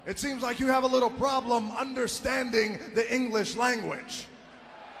It seems like you have a little problem understanding the English language.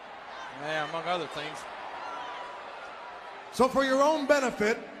 Yeah, among other things. So for your own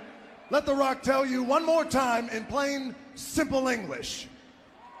benefit, let The Rock tell you one more time in plain, simple English.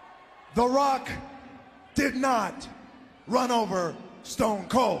 The Rock did not run over Stone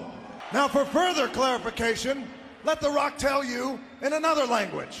Cold. Now for further clarification, let The Rock tell you in another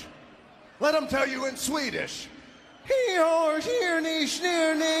language. Let him tell you in Swedish. What?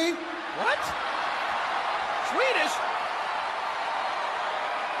 Swedish?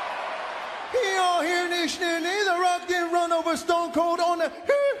 The Rock didn't run over Stone Cold on the...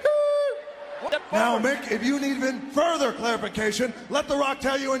 Now, Mick, if you need even further clarification, let The Rock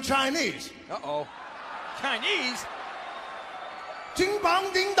tell you in Chinese. Uh-oh. Chinese? Jing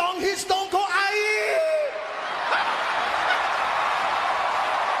bang ding dong, he's Stone Cold. Aye!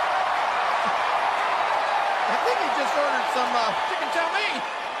 I think he just ordered some chicken chow mein.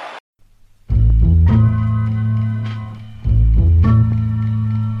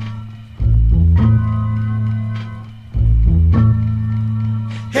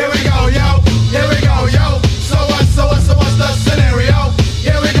 Here we go, yo. Here we go, yo. So what's the scenario?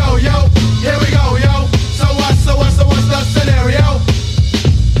 Here we go, yo. Here we go, yo. So what's the scenario?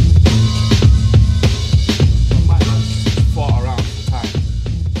 Fart around for time.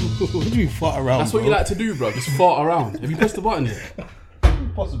 What do you mean fart around? That's what you like to do, bro. Just fart around. Have you pressed the button yet?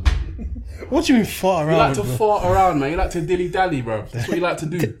 Possibly. What do you mean fart around? You like to bro? fart around, man. You like to dilly dally, bro. That's what you like to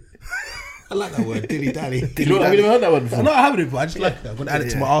do. I like that word, dilly dally. You know, have you never heard that word before? No, I haven't, but I just like it. I'm going to add it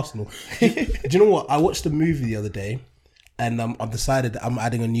to my arsenal. Do you know what? I watched a movie the other day, and I've decided that I'm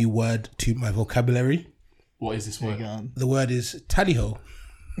adding a new word to my vocabulary. What is this word? The word is tally-ho.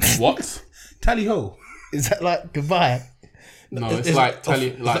 What? Tally-ho. Is that like goodbye? No, it's like tally.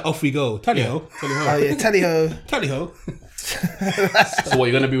 It's like off we go. Tally-ho. Oh yeah, tally-ho. Tally-ho. So what,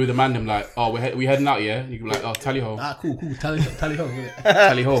 you're going to be with the man, them like, oh, we heading out, yeah? You can be like, oh, tally ho. Ah, cool. Tally-ho. Tally ho.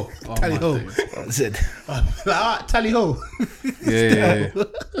 Oh, Tally-ho. my days. That's it. Like, tally-ho. Yeah.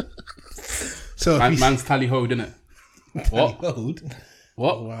 So if you Man's tally ho, didn't it? What? tally-hoed.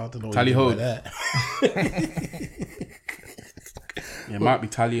 What? Well, I don't know what Tally you mean ho. by that. Yeah, might be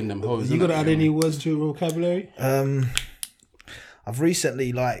tallying them hoes. You innit? got to add any words to your vocabulary? I've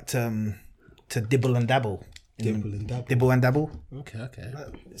recently liked to dibble and dabble. Dibble and dabble. Dibble and dabble. Okay.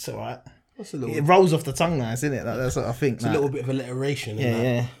 It's all right. That's a little. It rolls off the tongue now, isn't it? That's what I think. It's a little bit of alliteration.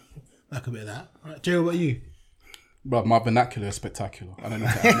 Yeah. Like a bit of that. All right, Jerry, what about you? Bro, my vernacular is spectacular. I don't need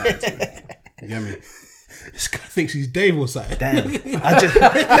to add that to it. You get me? This guy thinks he's Dave or something. Damn.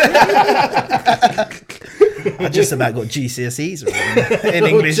 I just about got GCSEs in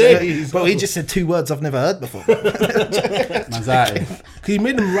English. jeez. But he just said two words I've never heard before. Manzati. He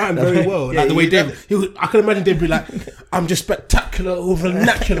made them rhyme very well. Like the way Dave, I can imagine Dave be like, I'm just spectacular or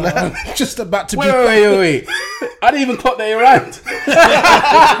vernacular. I'm just about to be. Wait. I didn't even clock that you rhymed.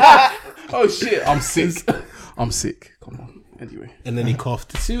 Oh shit, I'm sick. Come on. Anyway. And then he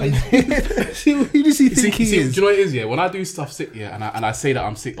coughed. See who does he think he See, is? do you know what it is? Yeah, when I do stuff sick, yeah, and I say that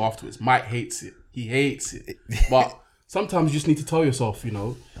I'm sick afterwards, Mike hates it. He hates it. But sometimes you just need to tell yourself, you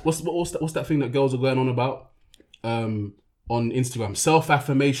know, what's that thing that girls are going on about on Instagram?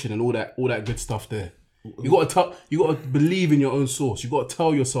 Self-affirmation and all that good stuff there. You gotta believe in your own source. You gotta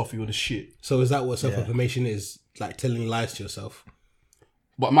tell yourself you're the shit. So is that what self-affirmation is? Like telling lies to yourself?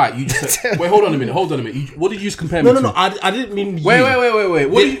 But Mike, you just said, wait, hold on a minute. What did you just compare me to? No. I didn't mean you.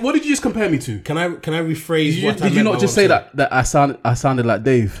 Wait. What did you just compare me to? Can I rephrase? Did you not just say that I sounded like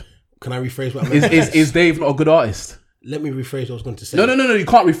Dave? Can I rephrase what I meant? Is Dave not a good artist? Let me rephrase what I was going to say. No. You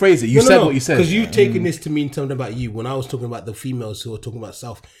can't rephrase it. You said what you said. Because you've taken this to mean something about you. When I was talking about the females who are talking about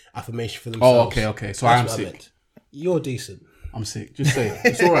self-affirmation for themselves. Oh, okay. So That's I'm what I sick. meant. You're decent. I'm sick. Just say it.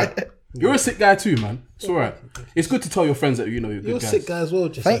 It's all right. You're a sick guy too, man. It's all right. It's good to tell your friends that you know you're good You're a guys. sick guy as well.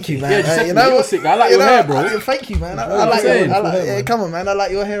 Just Thank you, man. Yeah, just you know you're a sick guy. I like your hair, bro. Thank you, man. I what like I'm your saying. hair. Come on, man. I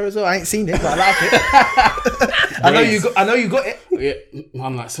like your hair as well. I ain't seen it, but I like it. I know you got it. Yeah,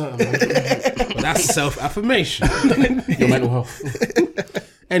 I'm like certain, man. But that's self-affirmation. Your mental health.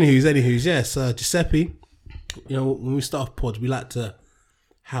 Anywho's, yes. Giuseppe, you know, when we start off pods, we like to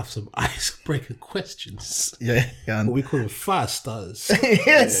have some icebreaker questions. Yeah. What we call them fire starters. Say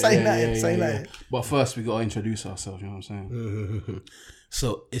that. But first, we gotta introduce ourselves. You know what I'm saying?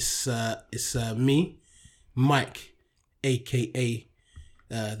 So it's me, Mike, aka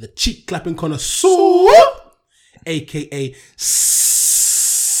the cheek clapping connoisseur, aka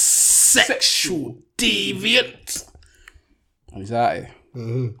sexual deviant. Exactly.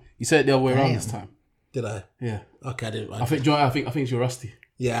 You said it the other way around this time. Did I? Yeah. Okay, I didn't. I think it's your rusty.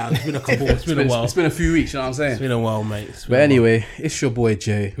 Yeah, it's been a couple. It's been a while. It's been a few weeks. You know what I'm saying? It's been a while, mate. But anyway, it's your boy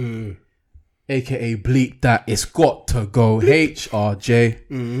Jay, aka Bleep That It's Got to Go,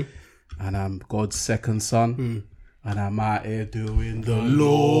 HRJ, and I'm God's second son, and I'm out here doing the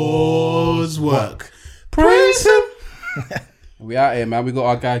Lord's work. Praise him. We out here, man. We got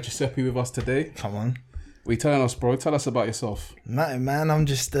our guy Giuseppe with us today. Come on. What you telling us, bro? Tell us about yourself. Nothing, man. I'm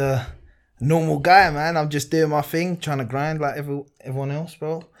just a normal guy, man. I'm just doing my thing, trying to grind like everyone else,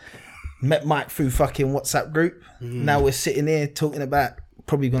 bro. Met Mike through fucking WhatsApp group. Now we're sitting here talking about,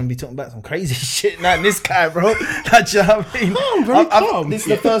 probably going to be talking about some crazy shit. Now this guy, bro. Like, you know what I mean? I'm very calm. This is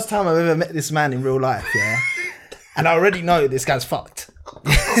the first time I've ever met this man in real life, yeah? And I already know this guy's fucked.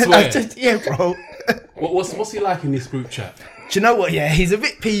 Yeah, bro. What's he like in this group chat? Do you know what? Yeah, he's a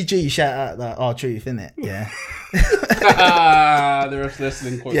bit PG. Shout out that R-Truth, innit? Yeah. The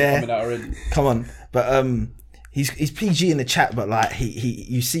wrestling quote coming out already. Come on, but he's PG in the chat, but like he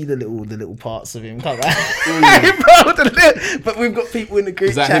you see the little parts of him come out. Bro, but we've got people in the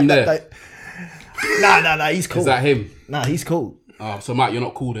group chat. Is that him there? Nah, he's cool. Is that him? Nah, he's cool. Oh, so Mike, you're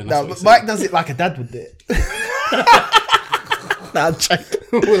not cool then. No, but Mike does it like a dad would do it. Nah, I'm joking.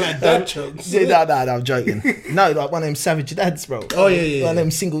 Like dad jokes. Yeah, no, I'm joking. No, like one of them savage dads, bro. Oh yeah. One of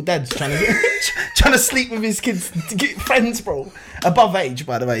them single dads trying to sleep with his kids to get friends, bro. Above age,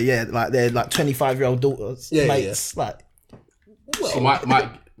 by the way. Yeah, like they're like 25-year-old daughters, mates. Yeah. Like, so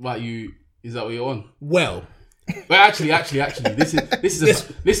Mike, you is that what you're on? Well, actually, this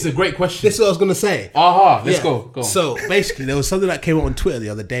is a great question. This is what I was gonna say. Let's go. So basically, there was something that came out on Twitter the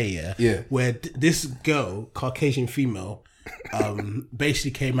other day. Yeah. Where this girl, Caucasian female,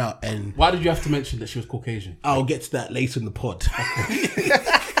 basically came out and. Why did you have to mention that she was Caucasian? I'll get to that later in the pod.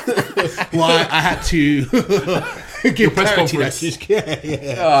 Why I had to give press clarity. conference.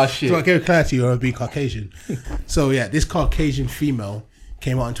 Yeah. Oh shit. So I gave clarity on being Caucasian. So yeah, this Caucasian female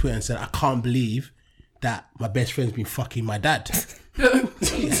came out on Twitter and said, "I can't believe that my best friend's been fucking my dad." And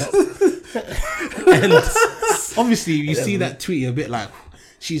obviously, you see that tweet a bit like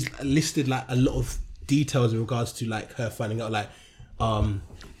she's listed like a lot of details in regards to like her finding out like,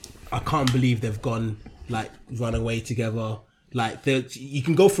 I can't believe they've gone like run away together. Like you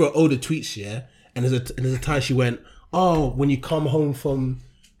can go through her older tweets, yeah, and there's a time she went, "Oh, when you come home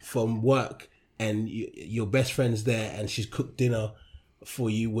from work and your best friend's there and she's cooked dinner for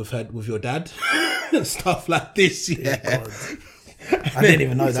you with your dad," and stuff like this. Yeah, I didn't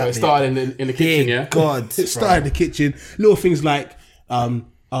even know that. So it started in the kitchen, yeah. God, it started in the kitchen. Little things like,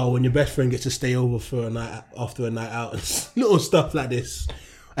 when your best friend gets to stay over for a night after a night out, little stuff like this,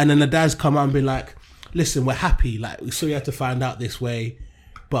 and then the dad's come out and been like, "Listen, we're happy. Like, we saw you had to find out this way,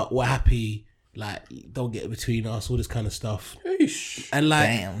 but we're happy. Like, don't get between us. All this kind of stuff." Eesh. And like,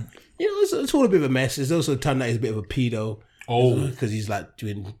 damn. It's all a bit of a mess. There's also turned out he's a bit of a pedo. Oh, because he's like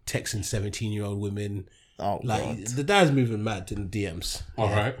doing texting 17-year-old women. Oh, like God. the dad's moving mad in the DMs. all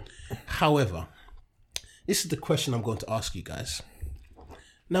right. However, this is the question I'm going to ask you guys.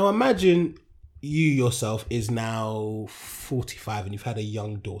 Now, imagine you yourself is now 45 and you've had a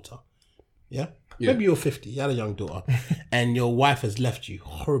young daughter. Yeah? Maybe you're 50, you had a young daughter, and your wife has left you.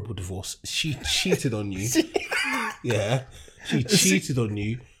 Horrible divorce. She cheated on you. Yeah. She cheated on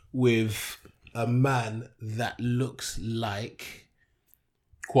you with a man that looks like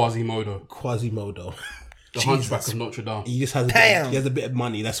Quasimodo. The Hunchback of Notre Dame. He just has he has a bit of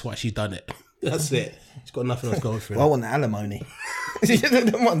money. That's why she's done it. That's it. He's got nothing else going for him. Well, I want the alimony.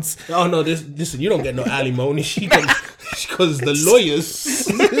 Oh no! Listen, you don't get no alimony. Because the lawyers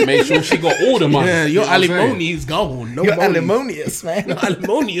made sure she got all the money. Yeah, your alimony is gone. No You're money. alimonious, man. You're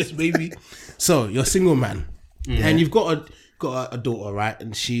alimonious, baby. So you're a single man, and you've got a daughter, right?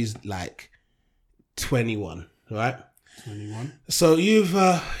 And she's like 21, right? 21. So you've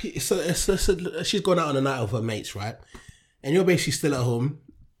she's gone out on a night with her mates, right? And you're basically still at home.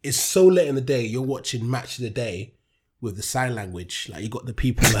 It's so late in the day. You're watching Match of the Day with the sign language. Like you got the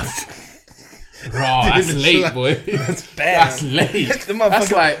people that. Bro, that's late, boy. That's bad. That's late.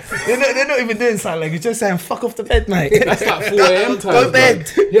 That's like they're not even doing sign language. Just saying fuck off the bed, mate. That's like 4 a.m. time. Go to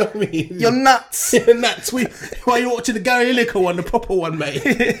bed. You know what I mean? You're nuts. You're nuts. Why are you watching the Gary Lineker one, the proper one, mate?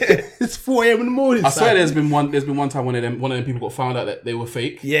 It's 4 a.m. in the morning. I swear there's been one time one of them people got found out that they were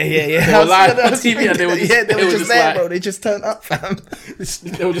fake. Yeah. They were live on TV and they were just there, like, bro. They just turned up, fam.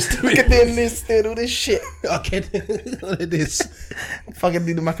 They were just doing doing this, doing all this shit. Okay, look at this. Fucking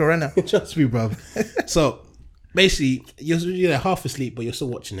do the Macarena. Trust me, bro. So basically, you're half asleep, but you're still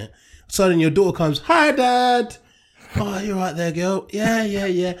watching it. So then your daughter comes, "Hi, Dad." "Oh, you're right there, girl. Yeah.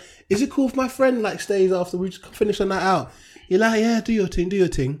 Is it cool if my friend like stays after we just finish the night out?" You're like, "Yeah, do your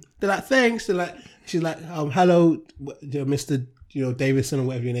thing." They're like, "Thanks." They're like, she's like, "Hello, Mr. Davidson or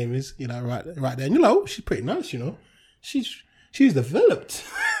whatever your name is, right there. And she's pretty nice, she's developed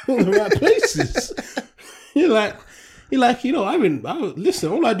all the right places.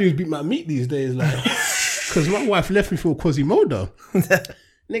 Listen, all I do is beat my meat these days, because my wife left me for a Quasimodo.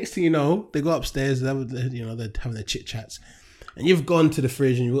 Next thing you know, they go upstairs, they're having their chit chats, and you've gone to the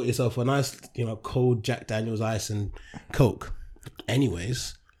fridge and you got yourself a nice, cold Jack Daniels ice and Coke.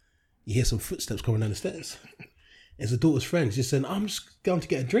 Anyways, you hear some footsteps coming down the stairs. It's the daughter's friend. She's saying, "I'm just going to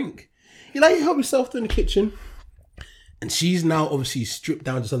get a drink." You help yourself in the kitchen, and she's now obviously stripped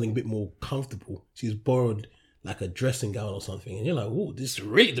down to something a bit more comfortable. She's borrowed like a dressing gown or something, and you're like, "Oh, this is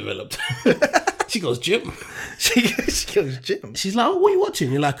really developed." She goes gym. She goes gym. She's like, "Oh, what are you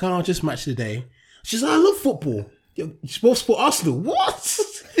watching?" You're like, "Oh, just match of the day." She's like, "I love football." You're supposed to support Arsenal. What?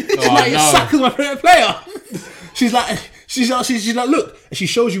 She's like, "Your Saka's my favorite player." She's like, "Look," and she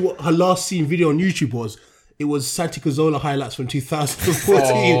shows you what her last seen video on YouTube was. It was Santi Cazorla highlights from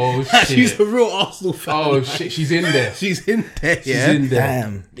 2014. Oh, shit. She's a real Arsenal fan. Oh shit, she's in there. She's in there. She's in there.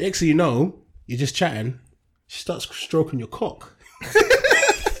 Damn. Next thing you know, you're just chatting. She starts stroking your cock.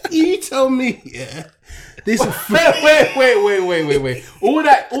 You tell me, this Wait. All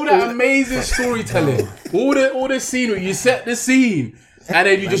that amazing storytelling, all the scenery. You set the scene, and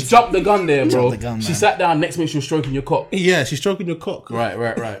then you just jumped the gun there, bro. She sat down next minute. She was stroking your cock. Yeah, she's stroking your cock. Right.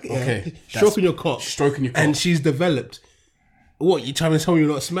 Okay, Stroking your cock. Stroking your cock. And she's developed. What, you trying to tell me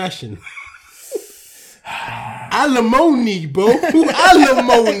you're not smashing? Alimony, bro.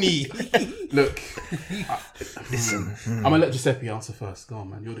 Alimony. Look, listen. I'm gonna let Giuseppe answer first. Go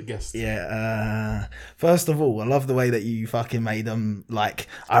on, man. You're the guest. Yeah. First of all, I love the way that you fucking made them,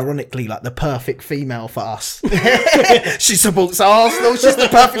 ironically, the perfect female for us. She supports Arsenal. She's the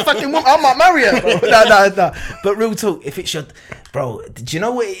perfect fucking woman. I might marry her, bro. No. But real talk, if it's your... Bro, do you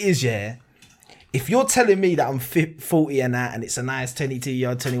know what it is, yeah? If you're telling me that I'm 40 and that, and it's a nice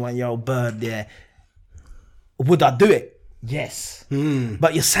 22-year-old, 21-year-old bird, yeah, would I do it? Yes.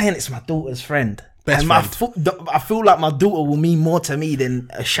 But you're saying it's my daughter's friend. Best and I feel like my daughter will mean more to me than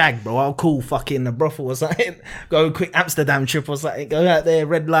a shag, bro. I'll call fucking a brothel or something. Go a quick Amsterdam trip or something. Go out there,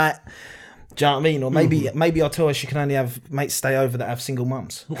 red light. Do you know what I mean? Or maybe I'll tell her she can only have mates stay over that have single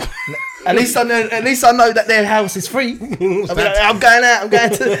mums. At least I know that their house is free. I'm going out. I'm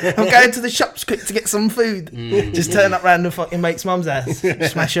going to the shops quick to get some food. Just turn up round the fucking mate's mum's house,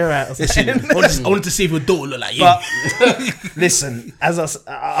 smash her out. I wanted to see if your daughter looked like you. But listen, as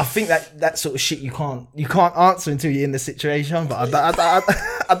I think that sort of shit you can't answer until you're in the situation. But I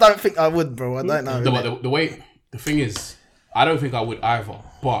don't think I would, bro. I don't know. The thing is, I don't think I would either.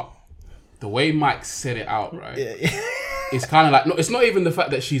 But the way Mike said it out, right? It's kind of like, no, it's not even the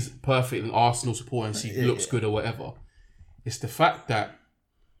fact that she's perfect and Arsenal supporter and she looks good or whatever. It's the fact that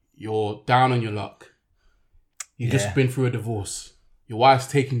you're down on your luck. You've just been through a divorce. Your wife's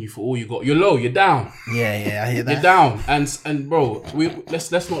taking you for all you got. You're low. You're down. Yeah, I hear that. You're down, and bro,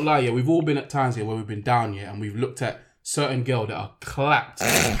 let's not lie. Yeah, we've all been at times here where we've been down, and we've looked at certain girl that are clapped,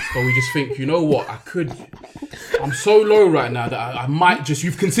 but we just think, you know what? I'm so low right now that I might just.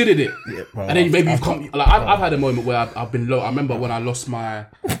 You've considered it, and then maybe you've come. I've had a moment where I've been low. I remember when I lost my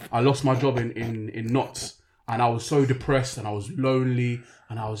job in Knots, and I was so depressed and I was lonely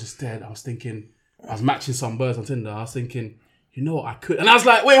and I was just dead. I was thinking, I was matching some birds on Tinder. I was thinking, you know what, I could, and I was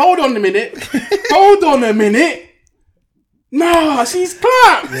like, wait, hold on a minute. Nah, she's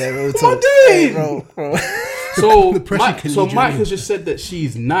clapped. Yeah, what am I doing? Bro. So Mike has just said that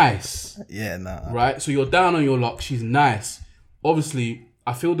she's nice. Yeah, nah. Right? So you're down on your luck. She's nice. Obviously,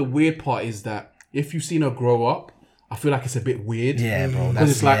 I feel the weird part is that if you've seen her grow up, I feel like it's a bit weird. Yeah, bro.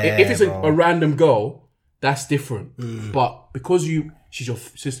 Because it's like, if it's a random girl, that's different. But because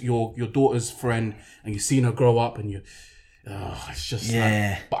she's your daughter's friend and you've seen her grow up and it's just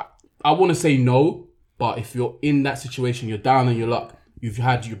like, but I want to say no, but if you're in that situation, you're down on your luck, you've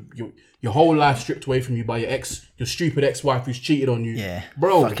had your whole life stripped away from you by your stupid ex-wife who's cheated on you. Yeah,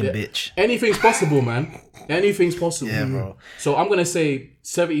 bro, fucking bitch. Anything's possible, man. Anything's possible. Yeah, bro. So I'm gonna say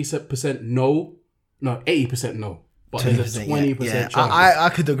 70% no, 80% no. But there's a 20% chance. I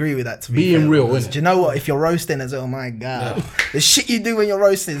could agree with that, to be being fair, real, because innit? do you know what? If you're roasting as well, my God, the shit you do when you're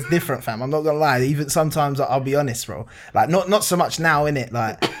roasting is different, fam. I'm not gonna lie. Even sometimes, I'll be honest, bro. Like not so much now, innit?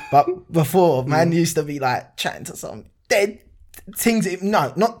 Like, but before, man used to be like chatting to some dead things.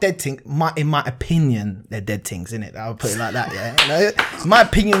 No, not dead things. In my opinion, they're dead things, innit? I'll put it like that. Yeah, you know? In my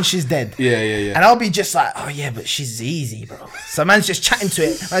opinion, she's dead. Yeah. And I'll be just like, oh yeah, but she's easy, bro. So man's just chatting to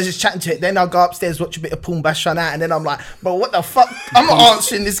it. Then I'll go upstairs, watch a bit of Porn Bash run out, and then I'm like, bro, what the fuck? I'm not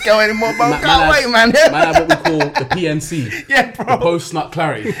answering this girl anymore, bro. Go away, man. Man, have what we call the PNC. Yeah, bro. The post nut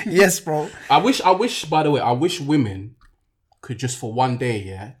clarity. Yes, bro. I wish. By the way, I wish women could just for one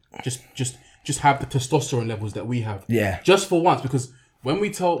day, just have the testosterone levels that we have. Yeah. Just for once, because when we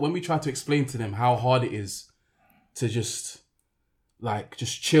try to explain to them how hard it is to just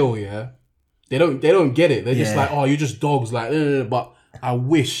chill, they don't get it. They're just like, oh, you're just dogs, like, but I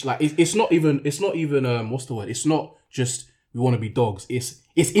wish, like, it's not even what's the word? It's not just we want to be dogs. It's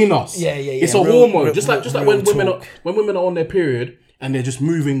in us. Yeah. It's a Real- hormone. real- Just like real when women talk. are on their period and they're just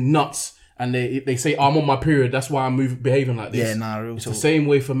moving nuts and they say, I'm on my period, that's why I'm behaving like this. Yeah, nah, real It's talk. the same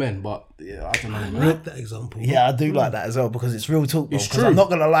way for men, but I don't know, I man. like that example. Yeah, I do like that as well because it's real talk, bro. It's 'Cause true. I'm not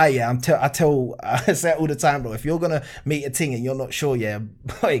gonna lie, I say it all the time, bro. If you're gonna meet a ting and you're not sure,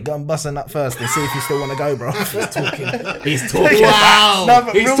 boy, go and bust a nut first and see if you still want to go, bro. He's talking. Wow. No,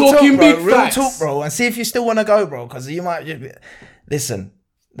 but He's real talking talk, bro. big Real facts. talk, bro, and see if you still want to go, bro. Because you might just listen.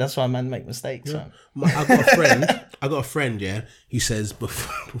 That's why man make mistakes. Man. I got a friend. Yeah, he says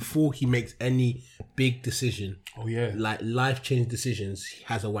before he makes any big decision, Oh yeah. like life-changing decisions, he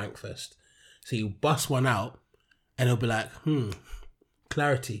has a wank first. So he'll bust one out, and he'll be like,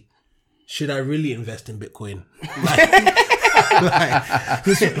 clarity. Should I really invest in Bitcoin? Yeah,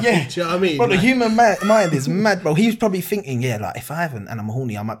 Do you know what I mean? bro. The Like, human mind is mad, bro. He was probably thinking, like if I haven't and I'm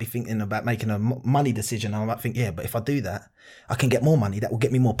horny, I might be thinking about making a money decision. I might think, but if I do that, I can get more money. That will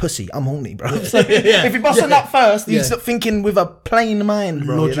get me more pussy. I'm horny, bro. So if he busts it up first, he's thinking with a plain mind,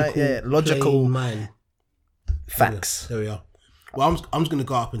 bro. Logical plain mind. facts. There we are. Well, I'm just gonna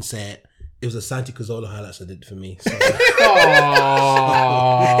go up and say it. It was the Santi Cazorla highlights I did for me. So. He's putting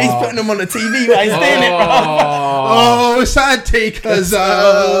them on the TV while he's doing it, bro. Oh, Santi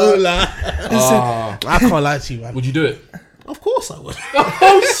Cazorla. I can't lie to you, man. Would you do it? Of course I would.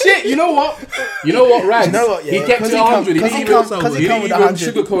 Oh shit! You know what, Rags? You know what, yeah, he kept 'cause it he come- 100. He 'cause didn't he even come- 'cause he he come didn't with even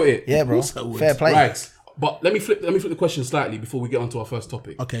 100. sugarcoat it. Yeah, bro. course I would. Fair play. Rags. But let me flip the question slightly before we get onto our first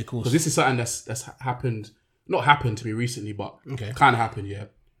topic. Okay, cool. Because this is something that's happened, not happened to me recently, but Okay. kind of happened. Yeah.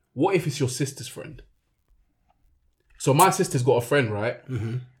 What if it's your sister's friend? So my sister's got a friend, right?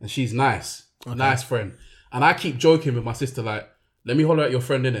 Mm-hmm. And she's nice, nice friend. And I keep joking with my sister, like, let me holler at your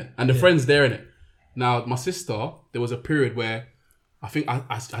friend, innit? And the friend's there, innit? Now, my sister, there was a period where I think I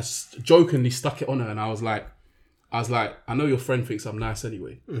jokingly stuck it on her, and I was like, I know your friend thinks I'm nice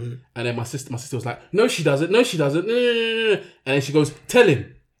anyway. Mm-hmm. And then my sister was like, no, she doesn't. No, she doesn't. No. And then she goes, tell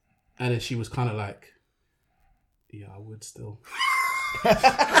him. And then she was kind of like, yeah, I would still.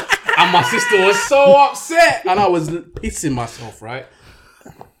 And my sister was so upset, and I was pissing myself, right?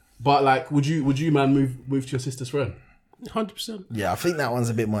 But like, would you man move to your sister's friend? 100%. Yeah, I think that one's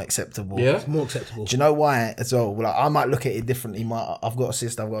a bit more acceptable. Yeah. More acceptable. Do you know why as well? Like, I might look at it differently. I've got a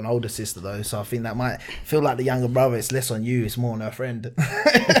sister, I've got an older sister though, so I think that might feel like the younger brother, it's less on you, it's more on her friend.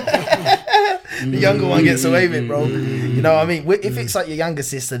 The younger one gets away with it, bro. You know what I mean? If it's like your younger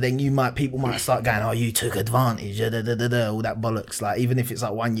sister, then people might start going, oh, you took advantage, all that bollocks. Like, even if it's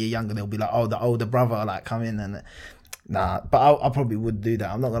like 1 year younger, they'll be like, oh, the older brother, like, come in and... Nah, but I probably would do that.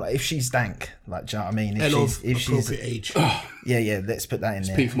 I'm not gonna, if she's dank, like, do you know what I mean? If she's appropriate age. yeah, let's put that in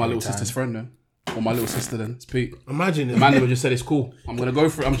there. Pete for my little every time. sister's friend then. Or my little sister then. It's Pete. Imagine it. Amanda would just said it's cool. I'm gonna go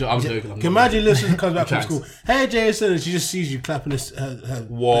for it. I'm joking. Can imagine listening comes back from Chance. school. Hey, Jason, and she just sees you clapping her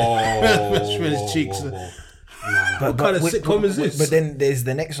Whoa. best friend's cheeks. But, kind of sitcom is this? But then there's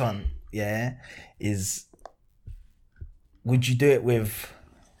the next one, is would you do it with,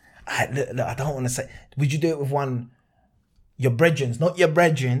 I don't want to say, would you do it with your brethren, not your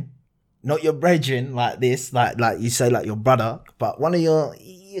brethren, like this, like you say, like your brother, but one of you're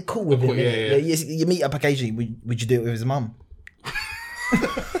cool with him, yeah. You meet up occasionally, would you do it with his mum?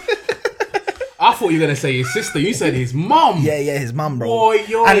 I thought you were gonna say his sister. You said his mum. Yeah, his mum, bro. Oi,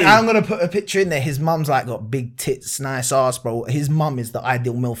 oi. And I'm gonna put a picture in there. His mum's like got big tits, nice ass, bro. His mum is the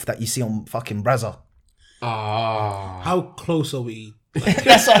ideal MILF that you see on fucking Brazza. How close are we?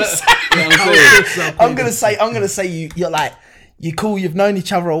 That's what I'm saying. I'm gonna say you're like, you're cool, you've known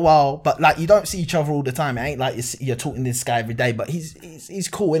each other a while, but like you don't see each other all the time. It ain't like you're talking to this guy every day, but he's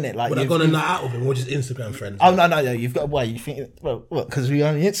cool, innit? Like, Would I go on a night out with him or just Instagram friends? oh no, you've got, why you think, well, what, because we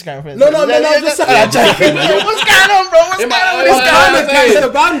only Instagram friends? No, just saying. I'm joking. What's going on, bro? What's going on? That's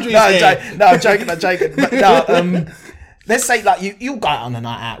the boundaries here. I'm joking. But no, let's say like you go out on a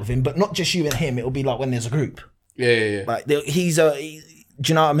night out with him, but not just you and him. It'll be like when there's a group. Yeah. Like do you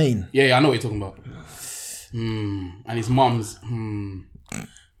know what I mean? Yeah, I know what you're talking about. And his mum's.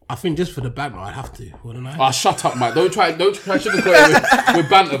 I think just for the banter, I'd have to, wouldn't I? Ah, shut up, mate. Don't try sugarcoat it with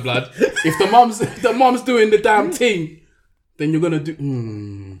banter, blood. If the mum's doing the damn thing, then you're gonna do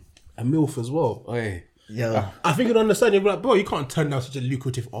a MILF as well. Hey. Yeah. I think you'd understand. You'd be like, bro, you can't turn down such a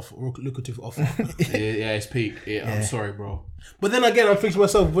lucrative offer. Yeah, it's peak. Yeah, I'm sorry, bro. But then again, I'm thinking to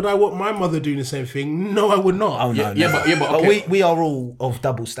myself, would I want my mother doing the same thing? No, I would not. Oh no, Yeah, no. but okay. we are all of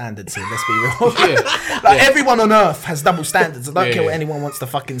double standards here. Let's be real. Everyone on earth has double standards. I don't care what anyone wants to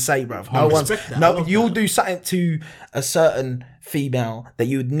fucking say, bruv. No one's respect that. I no. love You'll that. do something to a certain female that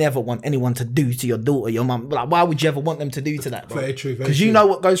you would never want anyone to do to your daughter, your mum. Like, why would you ever want them to do to that, bro? Very true, very Because you true. know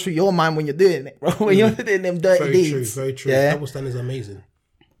what goes through your mind when you're doing it, bro. When you're doing them dirty Very deeds. true, very true. Yeah, Double standards are amazing.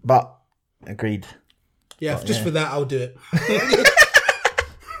 but agreed. Yeah, just for that, I'll do it.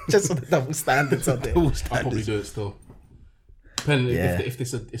 Just for the double standards on it. Double I'll probably standards. do it still. Depending Yeah. if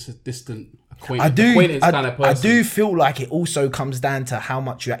it's a distant I acquaintance kind of person. I do feel like it also comes down to how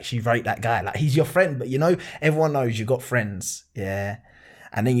much you actually rate that guy. Like, he's your friend, but you know, everyone knows you got friends, yeah,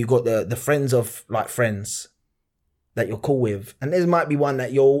 and then you got the friends of like friends that you're cool with, and there might be one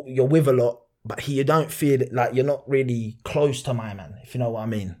that you're with a lot, but you don't feel it, like you're not really close to my man, if you know what I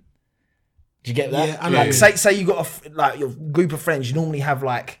mean. Do you get that? Yeah, I know. Like, say you got like your group of friends. You normally have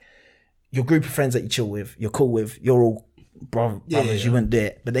like your group of friends that you chill with, you're cool with, you're all brothers. Yeah. You wouldn't do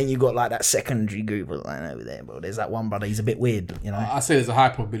it, but then you got like that secondary group of like over there, bro. There's that one brother. He's a bit weird, you know. I say there's a high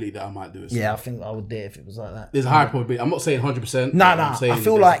probability that I might do it. Yeah, I think I would do it if it was like that. There's a high probability. I'm not saying 100%. No, I'm saying I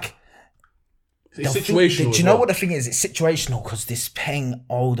feel there's- like it's the situational. thing- do as you know well. what the thing is? It's situational because this paying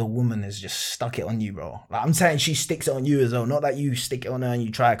older woman has just stuck it on you, bro. Like, I'm saying she sticks it on you as well. Not that you stick it on her and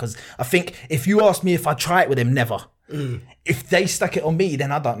you try it. Because I think if you ask me if I try it with him, never. If they stuck it on me,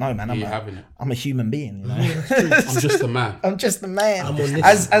 then I don't know, man. You're having it. I'm a human being, you know. I'm just a man. I'm just a man. I'm on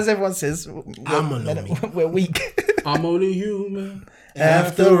this As everyone says, we're weak. I'm only human.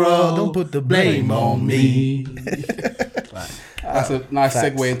 After all, don't put the blame on me. That's a nice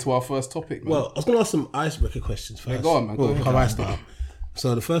Facts. segue into our first topic, man. Well, I was going to ask some icebreaker questions first. go on, man. Go Well, ahead. how I start.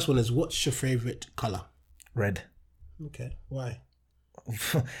 So the first one is, what's your favourite colour? Red. Okay, why?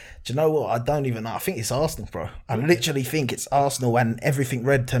 Do you know what? I don't even know. I think it's Arsenal, bro. I literally think it's Arsenal, and everything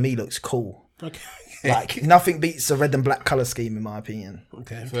red to me looks cool. Okay. Like, nothing beats a red and black colour scheme, in my opinion.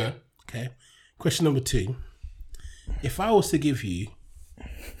 Okay. Fair. Okay. Question number 2. If I was to give you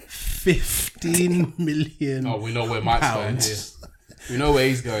 15 million Oh, we know where Mike's going here. pounds, We know where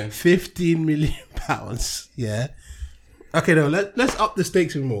he's going. 15 million pounds, yeah. Okay, no, let's up the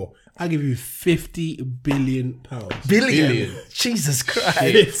stakes even more. I'll give you 50 billion pounds. Billion. Jesus Christ.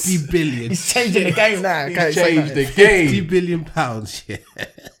 50 billion. He's changing the game now. Okay, He's say changed no. the 50 game. billion pounds, yeah.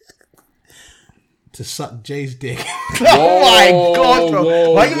 To suck Jay's dick. Oh my God,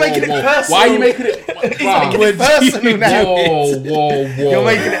 bro. Why are you making it personal? Why are you making it? making it personal now. Whoa. You're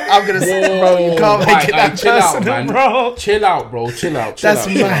making it. I'm gonna say, bro. You can't make it that chill out, personal, man. bro. Chill out, bro. Chill out. That's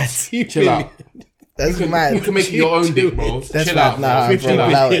mad. Chill out. That's mad. You can make it your own dick, bro. That's Chill mad. out, Nah, bro. bro. Chill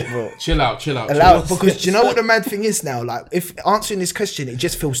Allow out. it, bro. Chill out. Allow it, because do you know what the mad thing is now? Like, if answering this question, it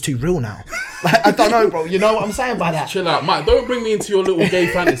just feels too real now. Like, I don't know, bro. You know what I'm saying by that? Chill out, Mike. Don't bring me into your little gay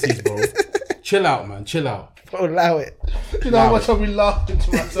fantasies, bro. Chill out, man. Chill out. Bro, allow it. You know how much I've been laughing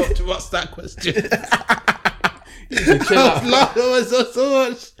to myself to ask that question. Chill I out. was laughing at myself so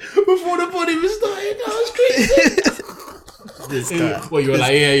much before the body was starting. That was crazy. This guy. Well, you were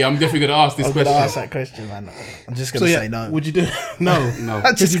like, yeah, I'm definitely gonna ask this I'm gonna question. ask that question, man. I'm just So gonna yeah, say no. would you do? No, No.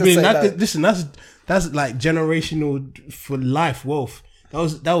 I'm just You gonna mean say that, no. listen, that's like generational for life wealth.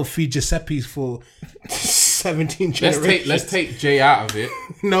 That will feed Giuseppe's for 17 generations. Let's take Jay out of it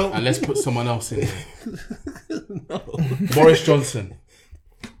No, and let's put someone else in there. Boris Johnson.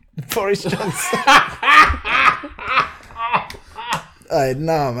 Boris Johnson.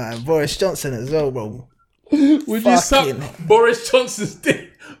 No, man. Boris Johnson as well, bro. Would you suck Fucking- Boris Johnson's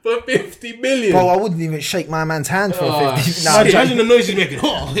dick for 50 million? Bro, I wouldn't even shake my man's hand for Oh, a 50. imagine the noise he's making.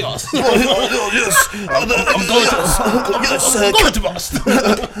 Oh, yes. I'm going to bust.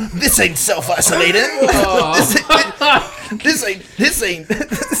 This ain't self-isolating.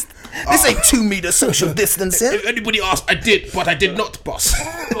 This ain't 2 meter social distancing. If anybody asked, I did, but I did not bust.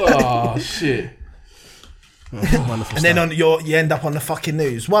 Oh, shit. And then you end up on the fucking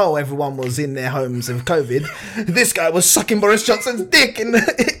news. While everyone was in their homes with COVID, this guy was sucking Boris Johnson's dick in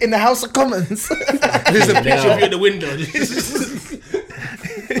the House of Commons. There's a picture of you at the window.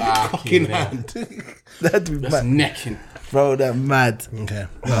 Fucking hell. hand. That'd be That's mad. necking. Bro, they're mad. Okay.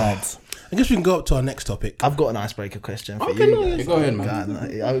 Mad. I guess we can go up to our next topic. I've got an icebreaker question for Okay, you. no, guys. Yeah, go ahead,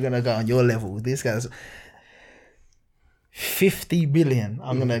 man. I'm gonna go on your level. This guy's 50 billion.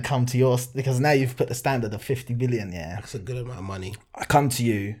 I'm gonna come to yours because now you've put the standard of 50 billion. Yeah, That's a good amount of money. I come to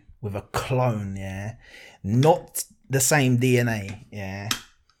you with a clone. Yeah, not the same DNA. Yeah,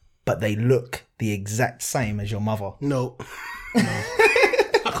 but they look the exact same as your mother. No.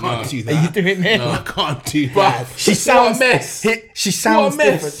 I can't do Are you that. doing it? I can't do that. She What sounds a mess. She sounds What a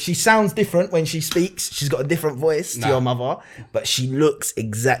mess. different. She sounds different when she speaks. She's got a different voice to Nah. your mother, but she looks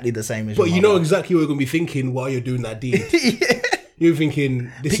exactly the same as But your you mother. know exactly what you're gonna be thinking while you're doing that deed. You're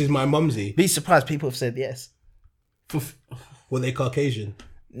thinking, this is my mumsy. Be surprised. People have said yes. Were they Caucasian?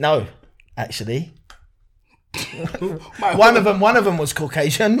 No, actually. One of them was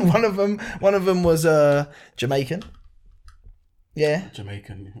Caucasian. One of them was Jamaican. Yeah.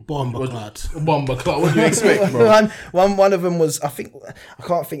 Jamaican. Bomber clot. Bomber clock. What do you expect, bro? One of them was, I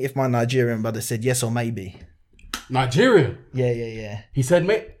can't think if my Nigerian brother said yes or maybe. Nigerian. Yeah. He said,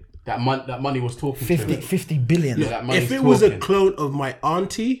 mate, that money was talking to him. 50 billion. Yeah, that money's If it was a talking. clone of my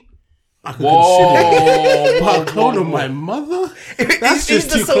auntie, I could consider Whoa. it. But a clone of my mother? That's He's just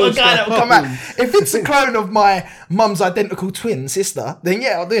the too sort of close guy to that will come out. home. If it's a clone of my mum's identical twin sister, then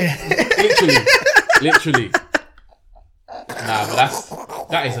yeah, I'll do it. Literally. Nah, but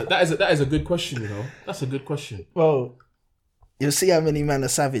that is a good question, you know. That's a good question. Well, you'll see how many men are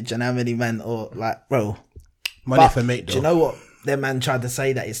savage and how many men are like, bro. Money But for mate, do you though. know what? Their man tried to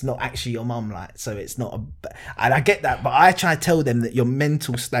say that it's not actually your mum, like, so it's not and I get that, but I try to tell them that your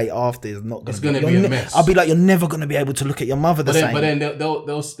mental state after is not going to gonna be a mess. I'll be like, you're never going to be able to look at your mother the same. But then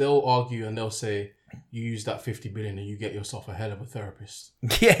they'll argue and they'll say you use that 50 billion and you get yourself a hell of a therapist.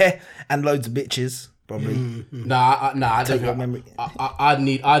 Yeah, and loads of bitches probably. Nah, I Take your don't. memory. I'd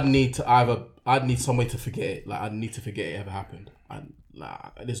need some way to forget it. Like I'd need to forget it ever happened.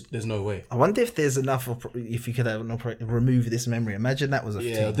 There's no way. I wonder if there's enough. If you could have an remove this memory. Imagine that was a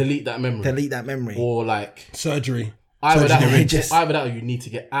Yeah, thing. delete that memory. Delete that memory. Or like Surgery. either Surgery. that or you need to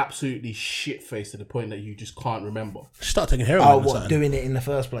get absolutely shit faced to the point that you just can't remember. Start taking heroin. Oh, or what something. doing it in the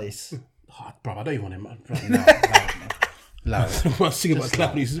first place? Oh, bro, I don't even want him. Allow it. I was thinking about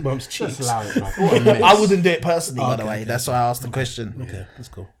slapping his mum's cheeks. Just allow it, bro. What a mess. I wouldn't do it personally, by the okay, way. okay. That's why I asked the question. Okay, that's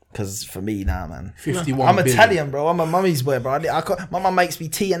cool. Because for me, nah, man. 51 I'm billion. Italian, bro. I'm a mummy's boy, bro. I can't, my mum makes me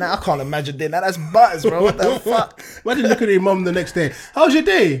tea and that. I can't imagine doing that. That's butters, bro. What the fuck? Imagine looking at your mum the next day. How's your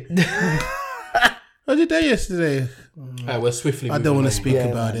day? How's your day yesterday? Hey, we're swiftly. I don't want to moving speak Yeah,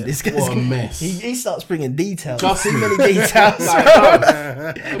 about man. it. This guy's What a mess. He starts bringing details. Trust Too me. many details. Like,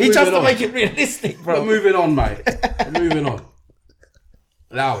 bro. bro, He tries moving to on. make it realistic, We're bro. moving on, mate. We're moving on.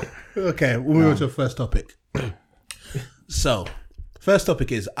 Allow it. Okay, we'll move on to the first topic. So, first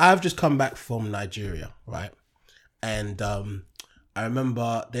topic is I've just come back from Nigeria, right? And I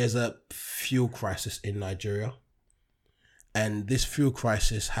remember there's a fuel crisis in Nigeria. And this fuel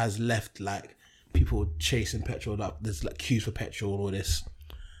crisis has left like people chasing petrol up. There's like queues for petrol and all this.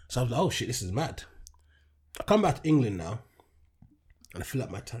 So I was like, oh shit, this is mad. I come back to England now and I fill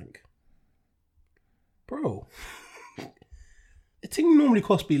up my tank. Bro, the thing normally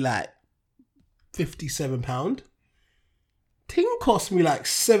cost me like £57. Thing cost me like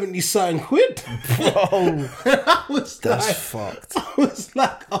 70-something quid. Bro, I was that's like, fucked. I was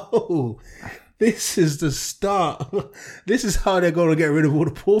like, oh, this is the start. This is how they're going to get rid of all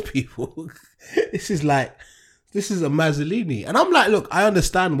the poor people. This is a Mazzolini. And I'm like, look, I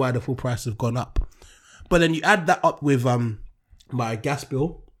understand why the full price have gone up. But then you add that up with my gas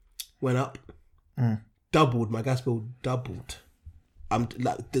bill went up. Doubled. My gas bill doubled.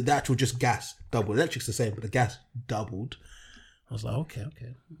 Like the actual just gas doubled. Electric's the same, but the gas doubled. I was like,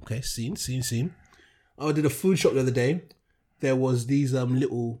 okay, seen. I did a food shop the other day. There was these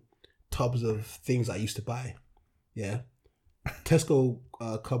little tubs of things I used to buy. Yeah. Tesco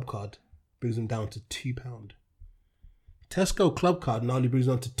Club Card brings them down to £2. Tesco Club Card now only brings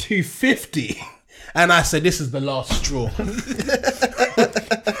them down to £2.50. And I said, this is the last straw.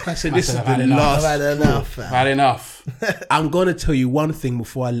 I said, this is I've had the enough. last I've had enough. fam. Had enough. I'm going to tell you one thing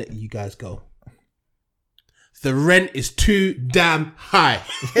before I let you guys go. The rent is too damn high.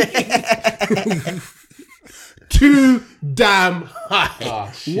 Too damn high.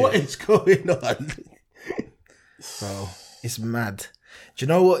 Oh, shit. What is going on? Bro, it's mad. Do you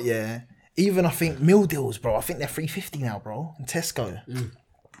know what? Yeah, even I think meal deals, bro. I think they're $3.50 now, bro. In Tesco,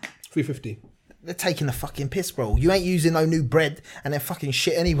 $3.50. they're taking the fucking piss, bro. You ain't using no new bread, and they're fucking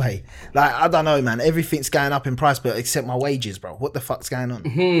shit anyway. Like I don't know, man. Everything's going up in price, but except my wages, bro. What the fuck's going on?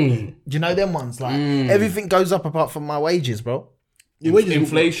 Do you know them ones? Like everything goes up apart from my wages, bro. Your wages-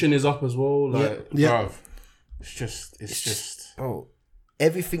 Inflation is up as well. Like, Yeah. bruv, it's just. Bro,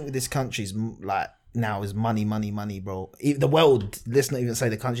 everything with this country's like now is money, bro. The world. Let's not even say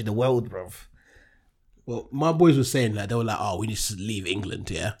the country. The world, bro. Well, my boys were saying that. They were like, oh, we need to leave England,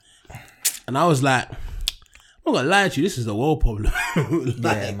 yeah? And I was like, I'm not going to lie to you. This is the world problem.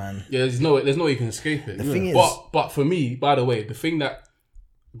 Yeah, man. Yeah, there's no way you can escape it. The thing is- but for me, by the way, the thing that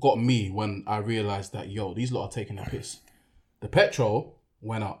got me when I realized that these lot are taking a piss. The petrol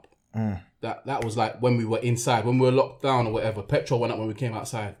went up. That was like when we were inside, when we were locked down or whatever. Petrol went up when we came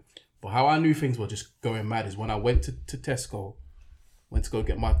outside. But how I knew things were just going mad is when I went to Tesco, went to go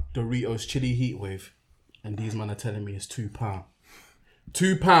get my Doritos chili heatwave, and these men are telling me it's £2.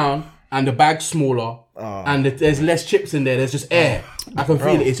 £2 and the bag's smaller and there's less chips in there. There's just air. I can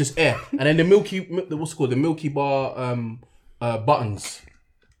feel it. It's just air. And then the Milky Bar buttons.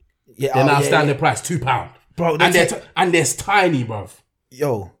 Yeah, they're now standard price £2. Bro, and they're tiny, bruv.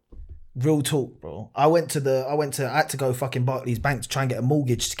 Yo, real talk, bro. I had to go fucking Barclays Bank to try and get a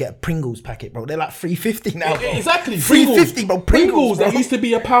mortgage to get a Pringles packet, bro. They're like $3.50 now, bro. Exactly. $3.50, bro. Pringles, bro. That used to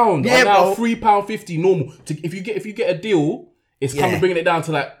be £1. Yeah, are now bro. £3.50 normal. If you get a deal, it's kind Yeah. of bringing it down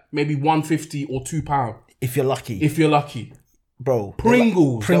to like maybe £1.50 or £2. If you're lucky. If you're lucky. Bro.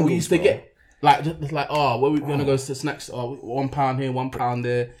 Pringles that we used to bro. get. Like, just like, where we gonna go to snacks? £1 here, £1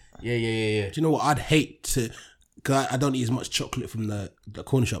 there. Yeah. Do you know what? I'd hate to, because I don't eat as much chocolate from the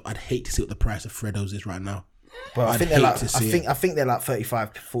corner shop. I'd hate to see what the price of Freddos is right now. Bro, I I'd think they're hate like, to see it. I think they're like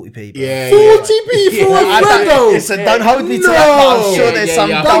 35, 40p. Bro. Yeah. 40p for a Freddo? Listen, don't hold me to that, but I'm sure there's some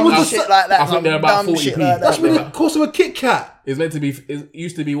yeah. dumb That was shit like that. I think they're about Dumb shit 40p. like that, That's bro. really the cost of a Kit Kat. It's meant to be. It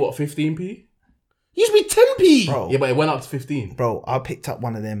used to be what 15p. Used to be 10p. Bro. Yeah, but it went up to 15. Bro, I picked up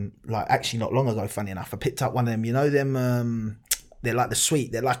one of them, like, actually not long ago, funny enough. I picked up one of them, you know them, they're like the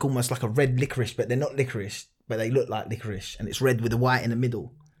sweet, they're like almost like a red licorice, but they're not licorice, but they look like licorice, and it's red with the white in the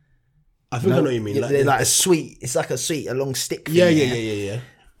middle. I think I know what you mean. Yeah, they're like a sweet, it's like a long stick thing. Yeah.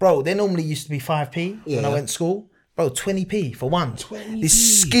 Bro, they normally used to be 5p when I went to school. Bro, 20p for one. 20p.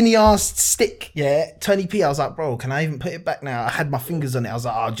 This skinny ass stick, 20p. I was like, bro, can I even put it back now? I had my fingers on it. I was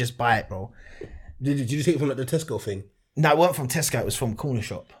like, I'll just buy it, bro. Did you take it from like the Tesco thing? No, it weren't from Tesco, it was from Corner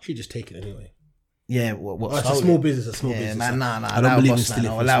Shop. Should just take it anyway. Yeah, It's a small business. Yeah, man, nah. I don't believe in stealing.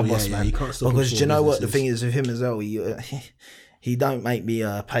 stealing. Allow boss, man. You can't stop because do you know what the businesses. thing is with him as well? He don't make me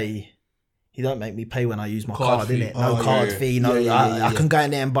pay. He don't make me pay when I use my card, fee. innit? No card fee. No, Yeah. I can go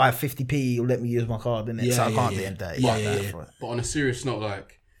in there and buy 50p. He'll let me use my card, innit? Yeah, So I can't yeah. do him dirty. Yeah, Fuck that yeah. for it. But on a serious note,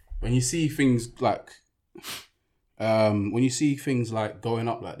 like when you see things like, going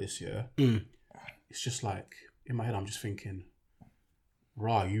up like this, it's just like in my head, I'm just thinking,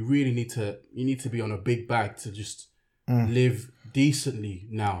 rah, you need to be on a big bag to just live decently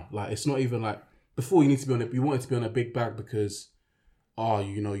now. Like it's not even like before. You wanted to be on a big bag because,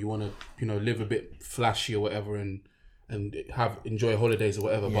 you want to live a bit flashy or whatever and enjoy holidays or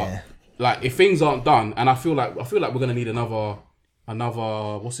whatever. Yeah. But like if things aren't done, and I feel like we're gonna need another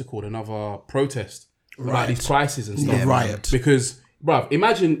what's it called, another protest about these prices and stuff. Yeah, riot. Because bruv,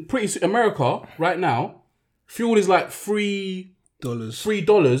 imagine America right now, fuel is like $3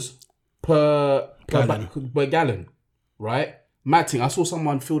 per gallon, right? Mad thing. I saw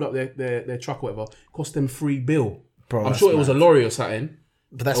someone filled up their truck or whatever, cost them $3. Bro, I'm that's sure it was a mad. lorry or something,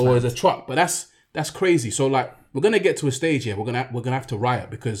 But that's or it mad. was a truck. But that's crazy. So like we're gonna get to a stage here. We're gonna have to riot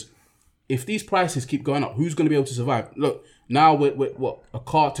because if these prices keep going up, who's gonna be able to survive? Look, now we're what a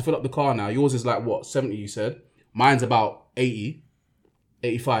car to fill up the car now. Yours is like what 70? You said mine's about 80,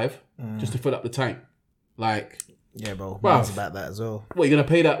 85 just to fill up the tank. Like. Yeah, bro. Bruv. Mine's about that as well. What, you're gonna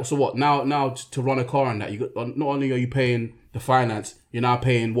pay that? So what? Now to run a car and that, not only are you paying the finance, you're now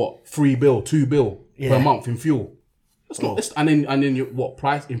paying what $2 per month in fuel. That's not. And then what?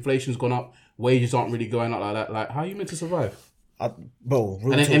 Price inflation's gone up. Wages aren't really going up like that. Like, how are you meant to survive? Bro,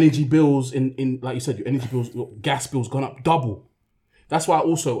 real And then talk. energy bills in like you said, your energy bills, your gas bills gone up double. That's why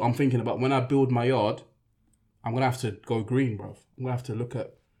also I'm thinking about when I build my yard, I'm gonna have to go green, bro. I'm gonna have to look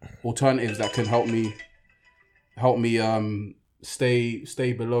at alternatives that can help me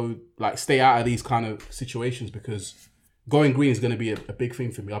stay below, like stay out of these kind of situations, because going green is going to be a big thing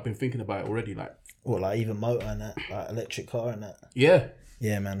for me. I've been thinking about it already. Like even motor and that, like electric car and that. yeah,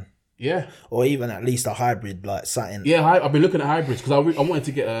 Man. yeah, Or even at least a hybrid, like something. yeah. I've been looking at hybrids because I wanted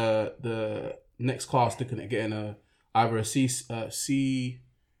to get the next car. I was looking at getting either a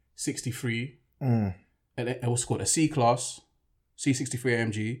C63 and what's it called, a C class C63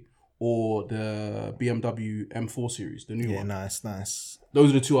 AMG, or the BMW M4 series, the new one. Nice. Those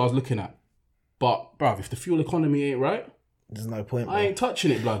are the two I was looking at. But bruv, if the fuel economy ain't right, There's no point, bro. I ain't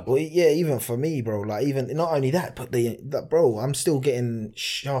touching it, blood. Well, yeah, even for me, bro. Like, even not only that, but bro, I'm still getting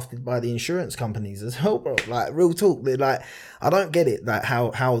shafted by the insurance companies as well, bro. Like, real talk. They're like, I don't get it. Like,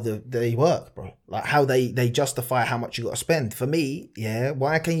 how they work, bro. Like, how they justify how much you got to spend. For me,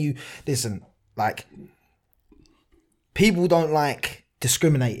 why can you listen? Like, people don't like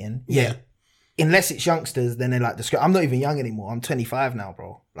discriminating. Yeah. unless it's youngsters, then they're like, I'm not even young anymore. I'm 25 now,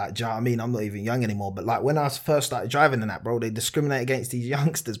 bro. Like, do you know what I mean? I'm not even young anymore. But like when I first started driving and that, bro, they discriminate against these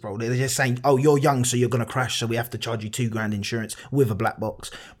youngsters, bro. They're just saying, oh, you're young, so you're going to crash. So we have to charge you $2,000 insurance with a black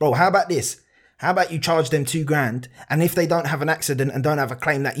box. Bro, how about this? How about you charge them $2,000? And if they don't have an accident and don't have a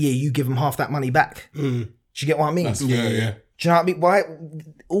claim that year, you give them half that money back. Do you get what I mean? Yeah. Do you know what I mean? Why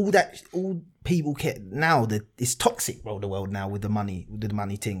all people get now, it's toxic, bro, the world now with the money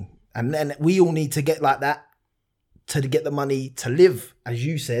thing. And then we all need to get like that to get the money to live, as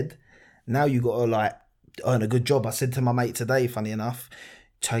you said. Now you got to like earn a good job. I said to my mate today, funny enough,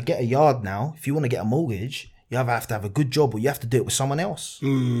 to get a yard now, if you want to get a mortgage, you either have to have a good job or you have to do it with someone else.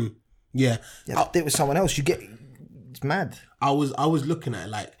 Yeah. You have to do it with someone else. It's mad. I was looking at it,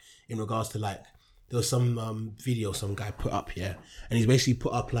 like in regards to like there was some video some guy put up here, and he's basically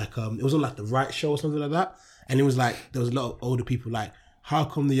put up like it was on like the Right Show or something like that, and it was like there was a lot of older people like, how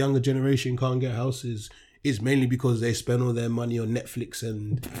come the younger generation can't get houses? It's mainly because they spend all their money on Netflix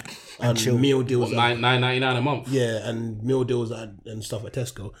and meal deals. $9.99 a month. Yeah, and meal deals and stuff at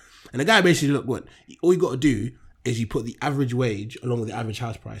Tesco. And the guy basically look what all you got to do is you put the average wage along with the average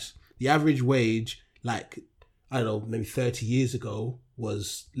house price. The average wage, like I don't know, maybe 30 years ago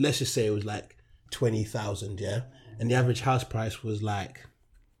was, let's just say it was like 20,000, yeah, and the average house price was like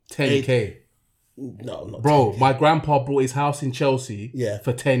 10K. No, not Bro, 10K. my grandpa bought his house in Chelsea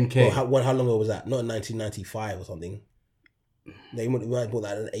for 10K. Well, how long ago was that? Not in 1995 or something. They might have bought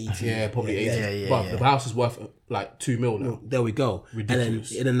that in 80. Yeah, probably 80. But the house is worth like 2 mil now. There we go.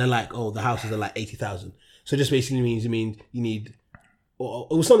 Ridiculous. And then they're like, oh, the houses are like 80,000. So just basically means you need, or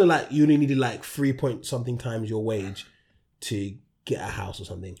it was something like you only needed like 3 point something times your wage to get a house or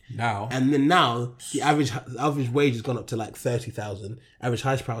something. Now. And then now the average wage has gone up to like 30,000. Average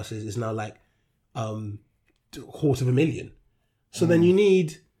house prices is now like $250,000. So then you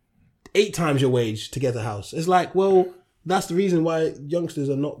need 8 times your wage to get a house. It's like, well, that's the reason why youngsters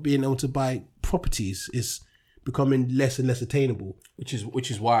are not being able to buy properties. It's becoming less and less attainable. Which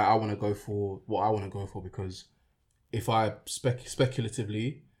is why I want to go for what I want to go for, because if I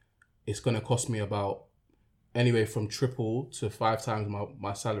speculatively, it's going to cost me about anywhere from 3 to 5 times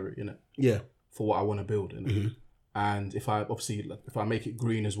my salary, innit? Yeah. For what I want to build, innit? Mm-hmm. And if I make it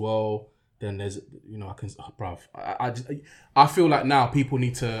green as well, then there's, I can, bruv. I feel like now people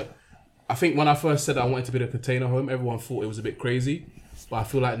need to. I think when I first said I wanted to build a container home, everyone thought it was a bit crazy, but I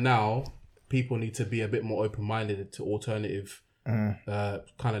feel like now people need to be a bit more open-minded to alternative kind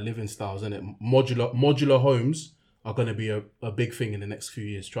of living styles, innit? Modular homes are going to be a big thing in the next few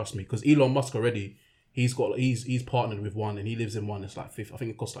years, trust me, because Elon Musk already, he's partnered with one and he lives in one. It's like I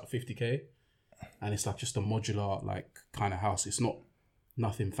think it costs like 50K, and it's like just a modular like kind of house. It's not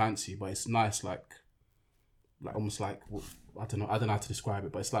nothing fancy, but it's nice, like almost like, I don't know how to describe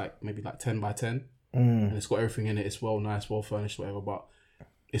it, but it's like maybe like 10 by 10, and it's got everything in it. It's well nice, well furnished, whatever. But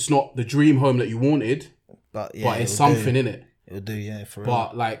it's not the dream home that you wanted, but it's something in it. It'll do, yeah, for real.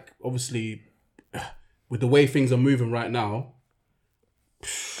 But like obviously, with the way things are moving right now,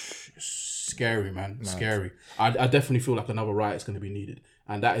 it's scary, man. Scary. I definitely feel like another riot's going to be needed,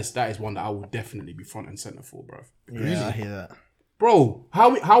 and that is one that I will definitely be front and center for, bro. Yeah, I hear that. Bro,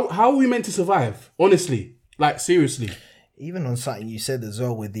 how are we meant to survive? Honestly, like seriously. Even on something you said as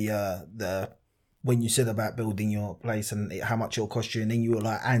well with the when you said about building your place and how much it'll cost you, and then you were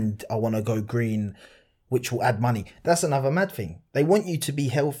like, and I want to go green, which will add money. That's another mad thing. They want you to be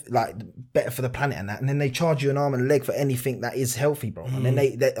healthy, like better for the planet and that, and then they charge you an arm and a leg for anything that is healthy, bro. And then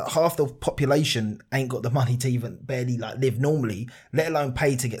they half the population ain't got the money to even barely like live normally, let alone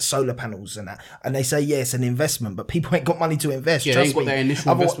pay to get solar panels and that. And they say, yeah, it's an investment, but people ain't got money to invest. Yeah, they ain't got their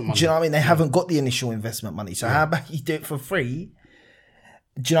initial investment money. Do you know what I mean? They haven't got the initial investment money. So how about you do it for free?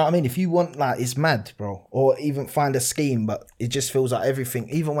 Do you know what I mean? If you want, like, it's mad, bro. Or even find a scheme, but it just feels like everything,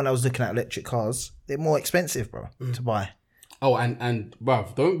 even when I was looking at electric cars, they're more expensive, bro, to buy. Oh, and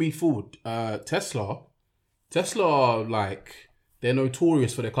bruv, don't be fooled. Tesla, like, they're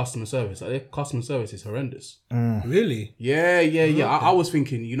notorious for their customer service. Like, their customer service is horrendous. Really? Yeah. I was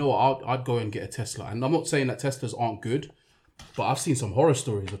thinking, you know what, I'd go and get a Tesla. And I'm not saying that Teslas aren't good, but I've seen some horror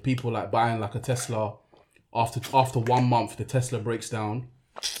stories of people like buying like a Tesla. After 1 month, the Tesla breaks down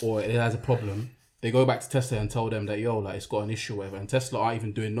or it has a problem. They go back to Tesla and tell them that, yo, like it's got an issue or whatever. And Tesla aren't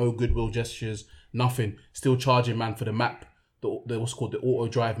even doing no goodwill gestures, nothing. Still charging man for the map, the what's called the auto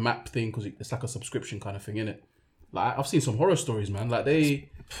drive map thing, because it's like a subscription kind of thing, innit? Like I've seen some horror stories, man. Like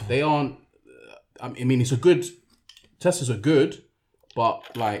they aren't. I mean, Teslas are good,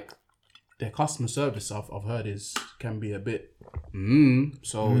 but like their customer service, I've heard can be a bit.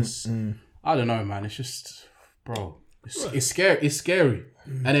 So it's I don't know, man. It's just, bro. It's scary. It's scary.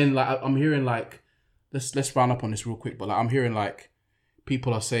 And then like I'm hearing like let's round up on this real quick, but like I'm hearing like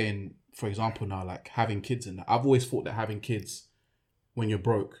people are saying, for example, now like having kids and that. I've always thought that having kids when you're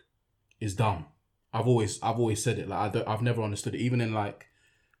broke is dumb. I've always said it. Like I've never understood it. Even in like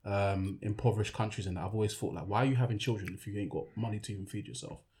impoverished countries and that, I've always thought like, why are you having children if you ain't got money to even feed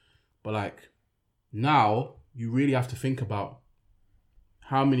yourself? But like now you really have to think about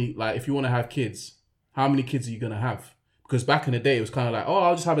how many, like if you want to have kids, how many kids are you gonna have? Because back in the day it was kind of like, oh,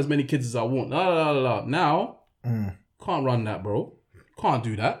 I'll just have as many kids as I want. Now can't run that, bro. Can't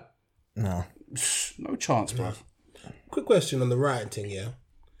do that. No chance, bro. Quick question on the rioting thing,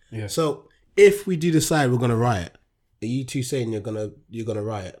 Yeah. So if we do decide we're gonna riot, are you two saying you're gonna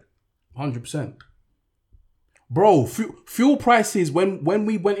riot? 100%. Bro, fuel prices when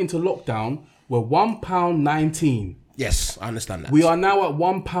we went into lockdown were £1.19. Yes, I understand that. We are now at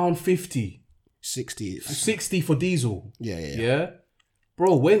 £1.50. 60 for diesel. Yeah.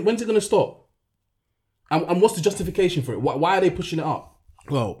 Bro, when's it gonna stop? And what's the justification for it? Why are they pushing it up?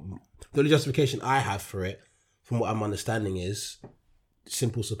 Well, the only justification I have for it, from what I'm understanding, is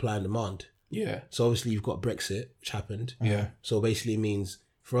simple supply and demand. Yeah. So obviously you've got Brexit, which happened. Yeah. So basically it means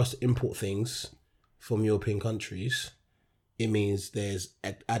for us to import things from European countries, it means there's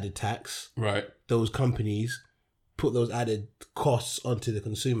added tax. Right. Those companies put those added costs onto the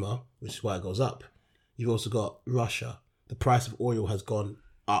consumer, which is why it goes up. You've also got Russia. The price of oil has gone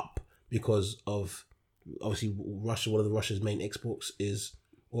up because of, obviously, Russia. One of Russia's main exports is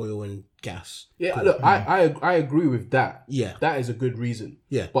oil and gas. Yeah, look, I agree with that. Yeah. That is a good reason.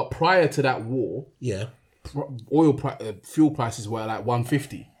 Yeah. But prior to that war, Yeah. fuel prices were like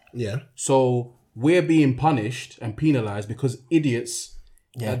 150. Yeah. So we're being punished and penalised because idiots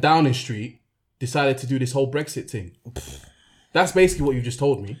at Downing Street decided to do this whole Brexit thing. That's basically what you just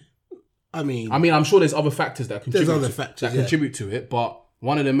told me. I mean, I'm sure there's other factors that contribute. There's other factors, contribute to it, but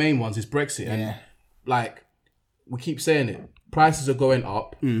one of the main ones is Brexit. And like we keep saying it, prices are going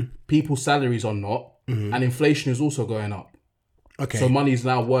up, people's salaries are not, and inflation is also going up. okay. So money's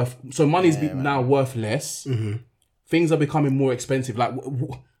now worth less. Things are becoming more expensive. Like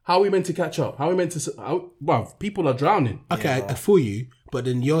how are we meant to catch up? How are we meant to? Well, people are drowning. Okay, I feel you, but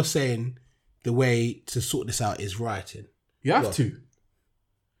then you're saying the way to sort this out is rioting. You have to.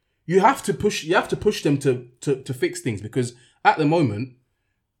 You have to push them to fix things, because at the moment,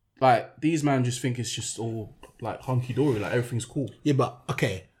 like these men just think it's just all like hunky dory, like everything's cool. Yeah, but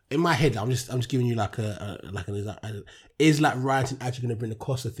okay. In my head, I'm just giving you like an example. Is like rioting actually going to bring the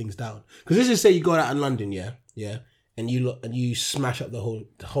cost of things down? Because let's just say you go out in London, yeah, and you smash up the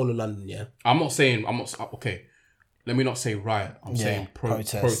whole of London, yeah. Okay. Let me not say riot. I'm saying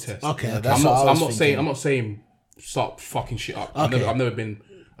protest. Okay, Yeah, okay. that's what I was thinking. I'm not saying start fucking shit up. Okay. I've never been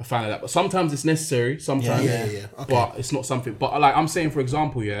a fan of that. But sometimes it's necessary. Sometimes, Yeah. Okay. But it's not something. But like I'm saying, for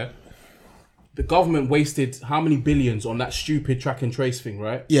example, the government wasted how many billions on that stupid track and trace thing,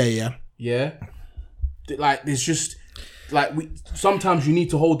 right? Yeah. Yeah. Like there's just like sometimes you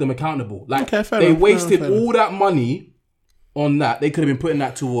need to hold them accountable. Like Okay, fair they enough, wasted fair enough. all that money on that. They could have been putting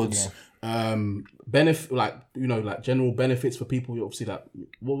that towards benefit, like like general benefits for people. Obviously, like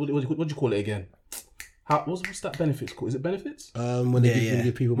what do you call it again? What's that benefits called? Is it benefits? When they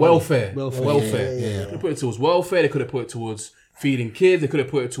give people money. Welfare. Welfare. They could have put it towards welfare. They could have put it towards feeding kids. They could have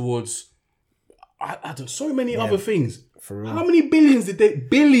put it towards I don't so many other things. For real. How many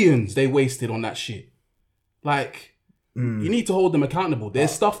billions they wasted on that shit? Like you need to hold them accountable.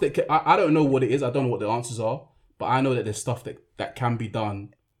 There's stuff that I don't know what it is. I don't know what the answers are, but I know that there's stuff that can be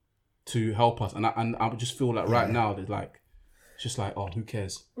done to help us. And I just feel like right now there's like it's just like, oh, who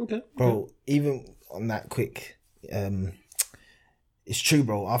cares? Okay. Bro, even on that quick, it's true,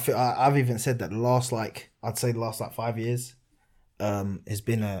 bro. I've even said that the last 5 years has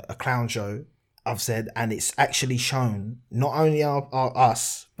been a clown show. I've said, and it's actually shown not only are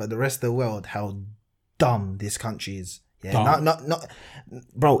us but the rest of the world how dumb this country is. Yeah, not,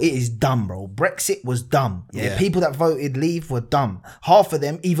 bro. It is dumb, bro. Brexit was dumb. Yeah, people that voted leave were dumb. Half of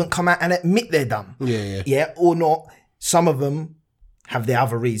them even come out and admit they're dumb. Yeah, or not. Some of them have their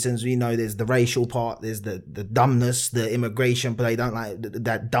other reasons. We know there's the racial part, there's the dumbness, the immigration, but they don't like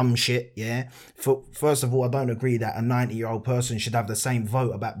that dumb shit. Yeah. First of all, I don't agree that a 90-year-old person should have the same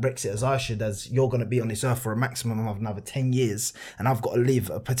vote about Brexit as I should, as you're going to be on this earth for a maximum of another 10 years. And I've got to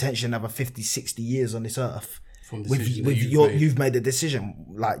live potentially another 50, 60 years on this earth. You've made a decision.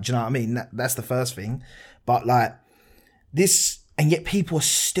 Like, do you know what I mean? That's the first thing. But like this, and yet people are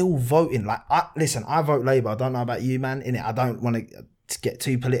still voting. Like, I vote Labour. I don't know about you, man. In it, I don't want to get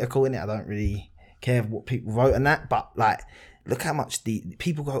too political in it. I don't really care what people vote and that. But like, look how much the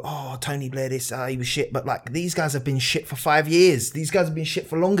people go, oh, Tony Blair, this, he was shit. But like, these guys have been shit for 5 years. These guys have been shit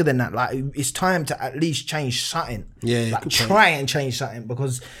for longer than that. Like, it's time to at least change something. Yeah, like, try and change something,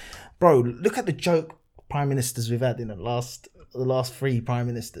 because, bro, look at the joke prime ministers we've had in the last 3 prime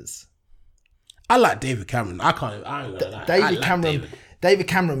ministers. I like David Cameron. I ain't gonna lie. David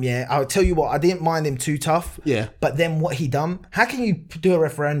Cameron, yeah, I'll tell you what, I didn't mind him too tough. Yeah. But then what he done, how can you do a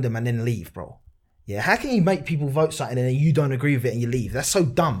referendum and then leave, bro? Yeah, how can you make people vote something and then you don't agree with it and you leave? That's so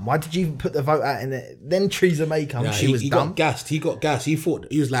dumb. Why did you even put the vote out in it? Then Theresa May come, she was dumb. Got gassed. He thought,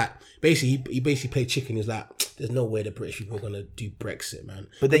 he was like, basically, he basically played chicken. He was like, there's no way the British people are going to do Brexit, man.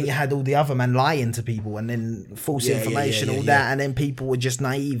 But then you had all the other men lying to people and then false information, that. And then people were just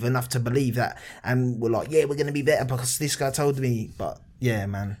naive enough to believe that. And were like, yeah, we're going to be better because this guy told me. But yeah,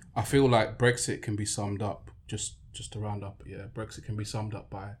 man. I feel like Brexit can be summed up, just to round up, Brexit can be summed up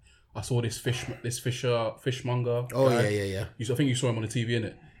by, I saw this fishmonger. Oh, guy. yeah. I think you saw him on the TV,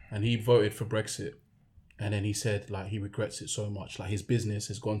 innit? And he voted for Brexit. And then he said, like, he regrets it so much. Like, his business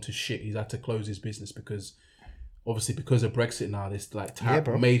has gone to shit. He's had to close his business because of Brexit now, there's like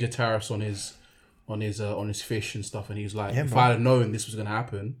major tariffs on his fish and stuff. And he's like, if I had known this was going to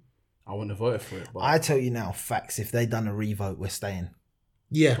happen, I wouldn't have voted for it. But I tell you now, facts, if they done a revote, we're staying.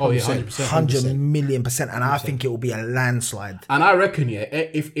 Yeah. 100%. 100 million %. And I think it will be a landslide. And I reckon,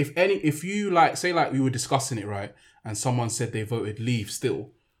 if you like, say like we were discussing it, right? And someone said they voted leave still,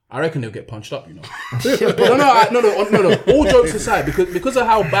 I reckon they'll get punched up, you know. No. All jokes aside, because of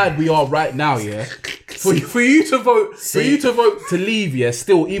how bad we are right now, for you to vote to leave,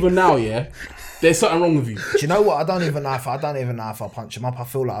 still even now, there's something wrong with you. Do you know what? I don't even know if I punch them up. I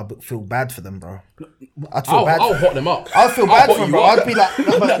feel like I feel bad for them, bro. I'll hot them up. I'll feel bad for them, bro. I'd be like, do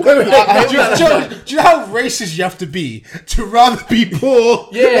you know how racist you have to be to rather be poor?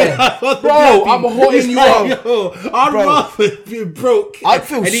 Yeah, bro, I'm hotting you up. Yo, I'd rather be broke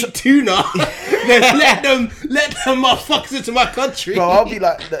and eat tuna than let them motherfuckers into my country. Bro, I'll be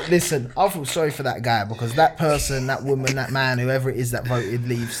like, listen, I feel sorry for that guy because that person, that woman, that man, whoever it is that voted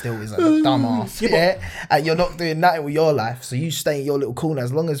leave still is a dumbass. And you're not doing nothing with your life, so you stay in your little corner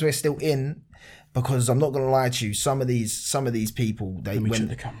as long as we're still in. Because I'm not gonna lie to you, some of these people,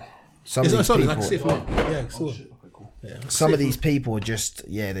 The camera. Some of these people are just,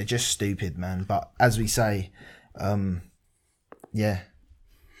 they're just stupid, man. But as we say, what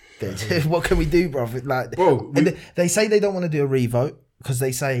can we do, bro? Like, bro, they say they don't want to do a revote because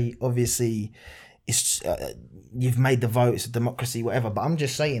they say obviously it's you've made the vote, it's a democracy, whatever. But I'm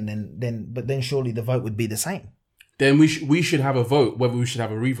just saying, then surely the vote would be the same. Then we should have a vote whether we should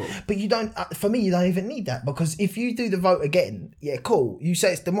have a revote. But you don't. For me, you don't even need that because if you do the vote again, cool. You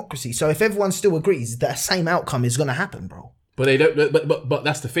say it's democracy. So if everyone still agrees, that same outcome is going to happen, bro. But they don't. But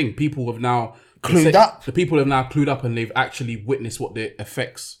that's the thing. People have now clued up. The people have now clued up and they've actually witnessed what the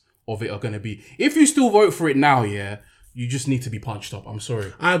effects of it are going to be. If you still vote for it now, you just need to be punched up. I'm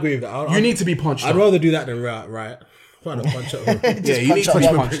sorry. I agree with that. You need to be punched up. I'd rather do that than right. Trying to punch up. You need to be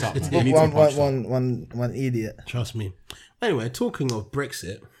punched up. One idiot. Trust me. Anyway, talking of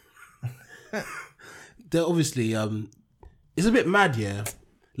Brexit, they're obviously it's a bit mad,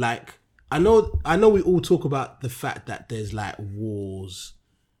 Like I know we all talk about the fact that there's like wars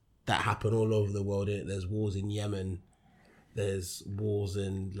that happen all over the world. There's wars in Yemen, there's wars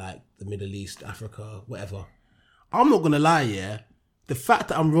in like the Middle East, Africa, whatever. I'm not gonna lie, the fact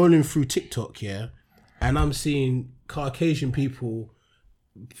that I'm rolling through TikTok, and I'm seeing Caucasian people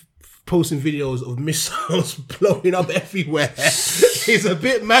posting videos of missiles blowing up everywhere is a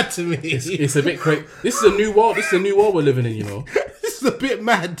bit mad to me. It's a bit crazy. This is a new world. This is a new world we're living in, you know. This is a bit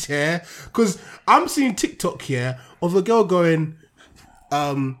mad, because I'm seeing TikTok of a girl going,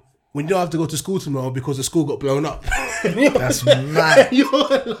 when you don't have to go to school tomorrow because the school got blown up. That's mad. You're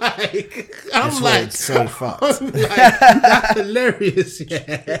like, I'm like, it's so fucked. I'm like, that's hilarious.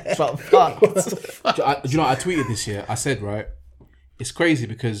 But fucked. Do you know? I tweeted this year. I said, right, it's crazy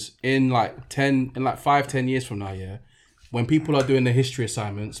because in like 5-10 years from now, when people are doing the history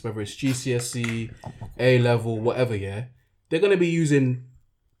assignments, whether it's GCSE, A level, whatever, they're gonna be using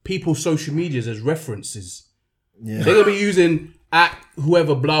people's social medias as references. Yeah. They're gonna be using at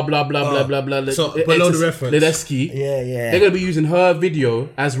whoever blah blah blah blah blah blah. So below the reference, Ledesky. Yeah. They're gonna be using her video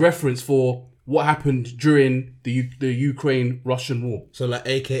as reference for what happened during the Ukraine-Russian war. So like,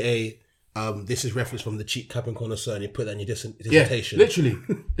 AKA, this is reference from the cheap Captain Connoisseur, and you put that in your dissertation. Yeah, literally.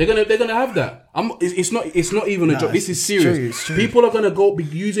 they're gonna have that. It's not even a joke. This is serious. It's true. People are gonna be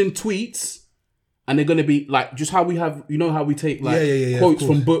using tweets, and they're gonna be like, just how we have, you know how we take like quotes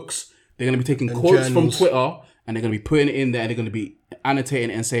from books. They're gonna be taking quotes from Twitter. And they're going to be putting it in there and they're going to be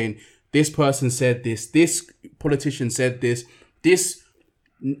annotating it and saying, this person said this politician said this.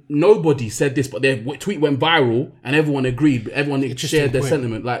 Nobody said this, but their tweet went viral and everyone agreed. Everyone shared their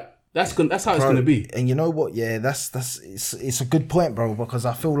sentiment. Like that's how it's gonna be. And you know what? Yeah, it's a good point, bro. Because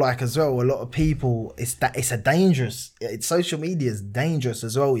I feel like as well, a lot of people, social media is dangerous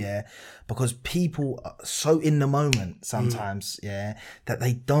as well. Yeah, because people are so in the moment sometimes. Yeah, that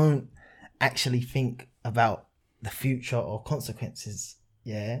they don't actually think about the future or consequences.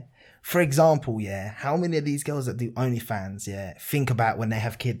 Yeah. For example, yeah, how many of these girls that do OnlyFans, yeah, think about when they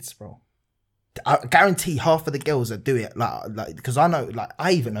have kids, bro? I guarantee half of the girls that do it, like, because I know, like,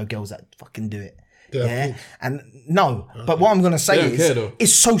 I even know girls that fucking do it, yeah. And no, but what I'm gonna say is,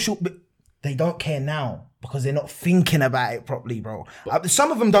 it's social. But they don't care now because they're not thinking about it properly, bro.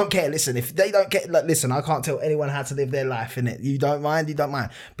 Some of them don't care. Listen, if they don't get, like, listen, I can't tell anyone how to live their life, innit? You don't mind.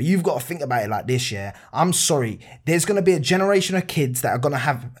 But you've got to think about it like this, yeah? I'm sorry. There's going to be a generation of kids that are going to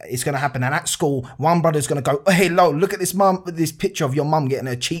have, it's going to happen. And at school, one brother's going to go, oh, hey, Lo, look at this picture of your mum getting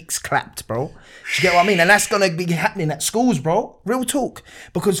her cheeks clapped, bro. You get what I mean? And that's going to be happening at schools, bro. Real talk.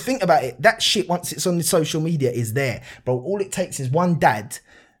 Because think about it. That shit, once it's on the social media, is there. Bro, all it takes is one dad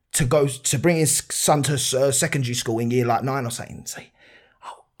to bring his son to secondary school in year like 9 or something and say,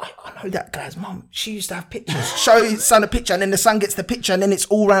 oh, I know that guy's mum. She used to have pictures. Show his son a picture, and then the son gets the picture, and then it's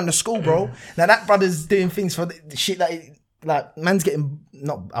all around the school, bro. Now that brother's doing things for the shit like man's getting,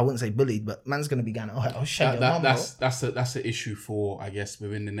 not, I wouldn't say bullied, but man's gonna be going, oh shit, that's an issue for, I guess,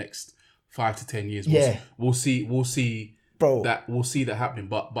 within the next 5 to 10 years. We'll see, bro. We'll see that happening.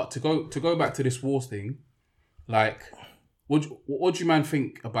 But to go back to this wars thing, like. What do you man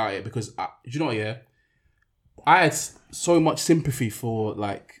think about it? Because do you know what, yeah? I had so much sympathy for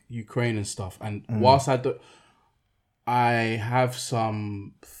like Ukraine and stuff, and whilst I have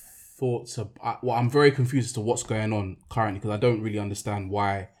some thoughts I'm very confused as to what's going on currently because I don't really understand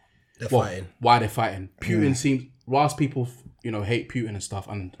why they're fighting. Putin seems, whilst people hate Putin and stuff,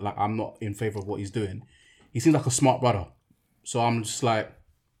 and like I'm not in favor of what he's doing, he seems like a smart brother. So I'm just like,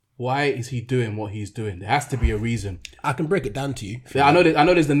 why is he doing what he's doing? There has to be a reason. I can break it down to you. Yeah, I know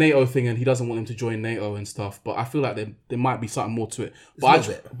there's the NATO thing and he doesn't want him to join NATO and stuff, but I feel like there might be something more to it. But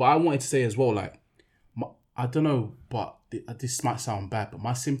I wanted to say as well, like, I don't know, but this might sound bad, but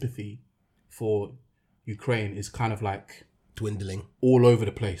my sympathy for Ukraine is kind of like dwindling all over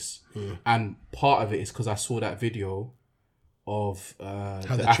the place. And part of it is because I saw that video of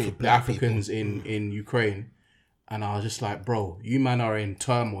the Africans in Ukraine. And I was just like, bro, you man are in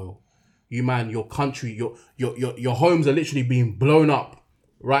turmoil. You man, your country, your homes are literally being blown up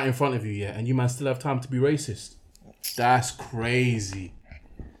right in front of you, yeah. And you man still have time to be racist. That's crazy.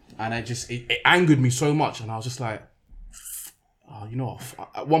 And it angered me so much. And I was just like, oh, you know what?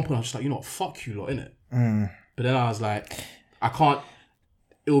 At one point I was just like, you know what? Fuck you lot, innit? But then I was like, I can't.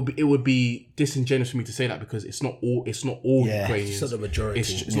 It would be disingenuous for me to say that because it's not all Ukrainians. It's not the majority.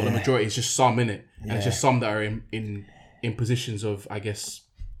 It's not the majority. It's just some, innit? And it's just some that are in positions of, I guess,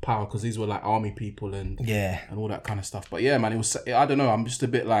 power because these were like army people and all that kind of stuff. But yeah, man, it was. I don't know. I'm just a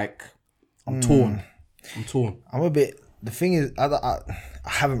bit like I'm torn. I'm a bit. The thing is, I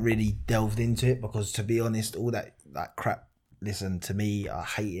haven't really delved into it because, to be honest, all that crap. Listen, to me, I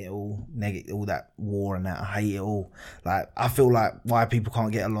hate it all. All that war and that, I hate it all. Like, I feel like why people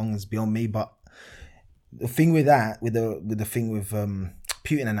can't get along is beyond me. But the thing with that, with the thing with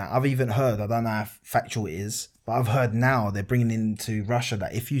Putin and that, I've even heard, I don't know how factual it is, but I've heard now they're bringing into Russia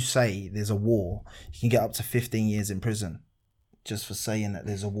that if you say there's a war, you can get up to 15 years in prison just for saying that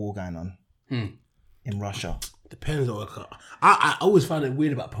there's a war going on in Russia. Depends on what I always find it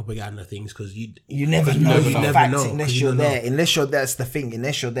weird about propaganda things because you never know for fact unless you're there. Unless you're there, that's the thing.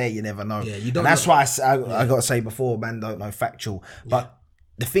 Unless you're there, you never know. Yeah, you don't. And that's why I got to say before, man, don't know factual. But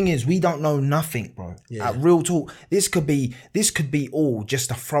the thing is, we don't know nothing, bro. Yeah. Real talk. This could be all just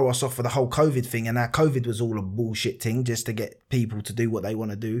to throw us off for the whole COVID thing, and our COVID was all a bullshit thing just to get people to do what they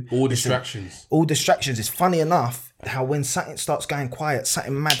want to do. All distractions. It's funny enough how when something starts going quiet,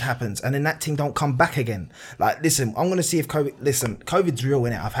 something mad happens, and then that thing don't come back again. Like, listen, I'm gonna see if COVID's real,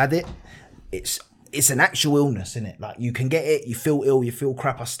 innit? I've had it. It's an actual illness, innit? Like, you can get it, you feel ill, you feel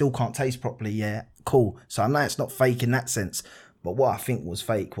crap. I still can't taste properly. Yeah, cool. So I know it's not fake in that sense. But what I think was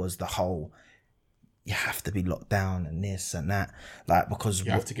fake was the whole, you have to be locked down and this and that. Like, because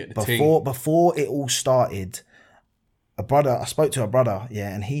you have to get before it all started, I spoke to a brother,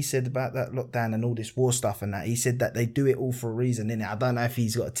 and he said about that lockdown and all this war stuff and that. He said that they do it all for a reason, innit? I don't know if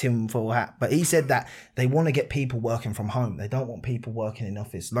he's got a tinfoil hat, but he said that they want to get people working from home. They don't want people working in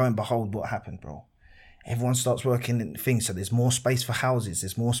office. Lo and behold, what happened, bro? Everyone starts working in things, so there's more space for houses,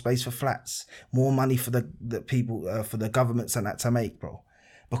 there's more space for flats, more money for the people, for the governments and that to make, bro.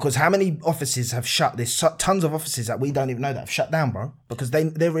 Because how many offices have shut? There's tons of offices that we don't even know that have shut down, bro. Because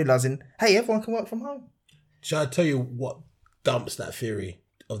they're realizing, hey, everyone can work from home. Shall I tell you what dumps that theory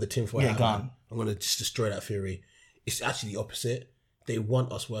of the tinfoil hat? Go on. I'm going to just destroy that theory. It's actually the opposite. They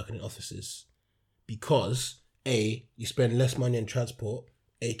want us working in offices because A, you spend less money on transport,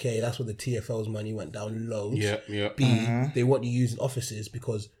 aka that's where the TFL's money went down loads. Yeah. B, they want you using offices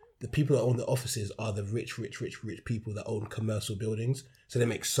because the people that own the offices are the rich people that own commercial buildings. So they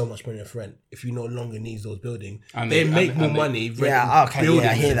make so much money off rent. If you no longer need those buildings, And they they- make and- more and they- money. Yeah, okay, buildings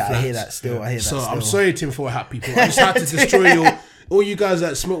yeah, I hear and that. I hear flats. that still. I hear that. So still. I'm sorry, tinfoil hat people. I just had to destroy all you guys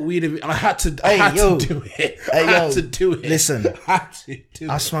that smoke weed. I had to. I had yo. to do it. I Hey, had yo, to do it. listen. I had to do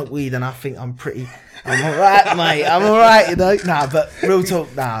I it. smoke weed and I think I'm alright, mate. I'm alright, you know. Nah, but real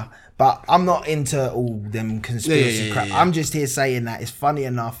talk, nah. But I'm not into all them conspiracy Yeah. crap. I'm just here saying that it's funny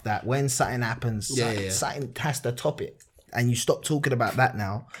enough that when something happens, Yeah. something has to top it, and you stop talking about that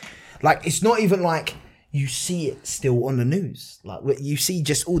now. Like it's not even like you see it still on the news. Like you see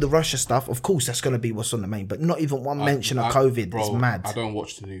just all the Russia stuff. Of course, that's going to be what's on the main, but not even one mention of COVID. Bro, It's mad. I don't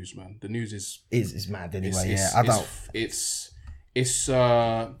watch the news, man. The news is Is mad anyway. it's, I don't. It's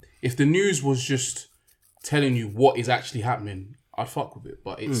if the news was just telling you what is actually happening, I'd fuck with it.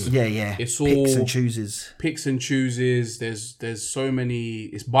 But it's Yeah. It's Picks all and chooses. picks and chooses. There's so many.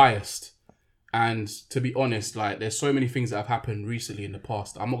 It's biased. And to be honest, like there's so many things that have happened recently in the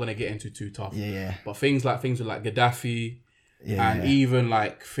past. I'm not gonna get into too tough. Yeah. But things with like Gaddafi, and even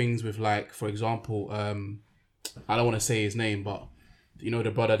like things with like, for example, I don't want to say his name, but you know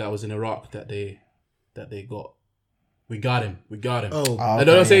the brother that was in Iraq that they got. We got him. Oh, I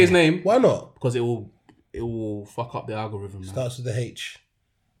don't say his name why not? because it will fuck up the algorithm. Man. Starts with the H.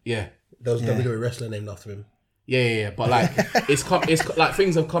 Yeah. There was a WWE wrestler named after him. Yeah. But like, it's like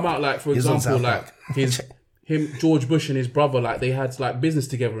things have come out. Like for He's on example, South like him, George Bush and his brother, like they had like business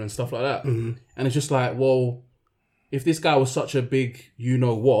together and stuff like that. And it's just like, well, if this guy was such a big, you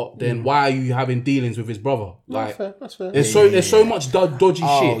know what, then why are you having dealings with his brother? Like, That's fair. there's so much dodgy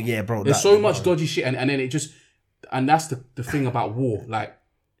Oh, shit. yeah, bro, There's that- so much dodgy shit, and then it just, and that's the thing about war. Like,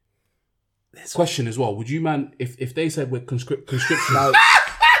 question as well. Would you, man, if they said we're conscription,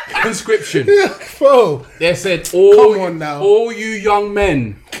 conscription, Bro, they said Come on now. all you young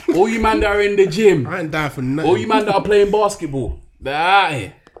men, all you man that are in the gym, I ain't down for nothing. all you man that are playing basketball, they're out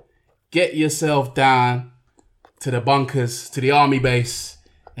here. Get yourself down to the bunkers, to the army base,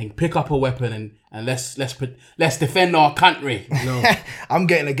 and pick up a weapon and let's defend our country. I'm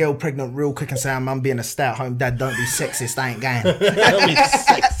getting a girl pregnant real quick and saying, I'm being a stay-at-home dad. Don't be sexist. I ain't going. I mean,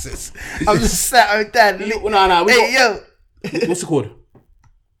 sexist. I'm just a stay-at-home dad. No, we Hey, got, yo. what's it called?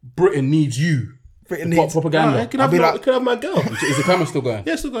 Britain needs you. Britain Pro- needs- propaganda. I can have, can have my girl. Is the camera still going?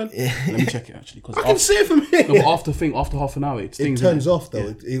 Yeah, still going. Let me check it actually. Cause I can see it from here. No, but after half an hour, it It stings. turns innit? off though.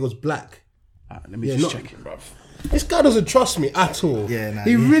 It goes black. Alright, let me Yeah, just not- check it, bruv. This guy doesn't trust me at all. Yeah, nah,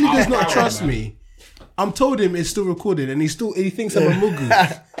 he you- really does not Oh, trust man. me. I'm told him it's still recorded, and he thinks I'm a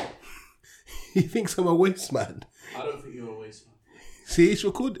mugu. He thinks I'm a waste man. I don't think you're a waste man. See, it's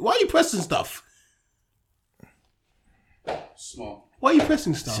recorded. Why are you pressing stuff? Smart. Why are you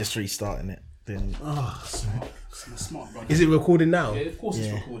pressing stuff? Just restarting it. Then Smart, brother. Is it recording now? Yeah, of course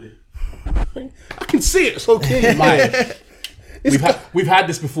it's recorded. I can see it so clearly. Mate, we've had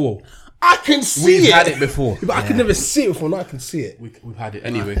this before. I can see We've it. had it before. But I can never see it before. Now I can see it. We've had it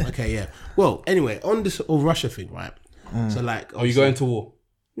anyway. Okay, yeah. Well, anyway, on this whole Russia thing, right? So, like, Are you going to war?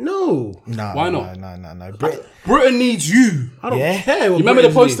 No, no. Why not? No. Britain needs you. I don't Yeah? care. You remember the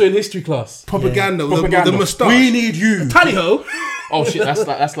poster in history class? Propaganda, Propaganda. the moustache. We need you. Tally ho. Oh shit,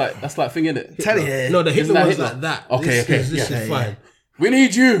 that's like thing in it. Tell you here. No, the Hitler Isn't that was Hitler? like that. Okay, This yeah. is fine. We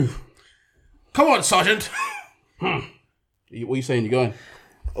need you. Come on, Sergeant. What are you saying? You going?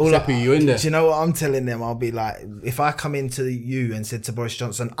 All Sappy, you in there? Do you know what I'm telling them? I'll be like, if I come into you and said to Boris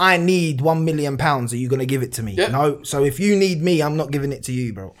Johnson, I need £1 million, are you going to give it to me? Yeah. No. So if you need me, I'm not giving it to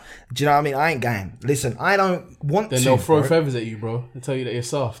you, bro. Do you know what I mean? I ain't going. Listen, I don't want Then to. they'll throw bro. feathers at you, bro. They'll tell you that you're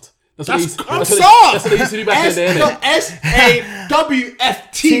soft. I'm That's soft. what they used to do back in the day, innit?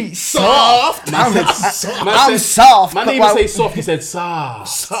 SAWFT. Soft. I'm soft. Man but didn't even while- say soft, he said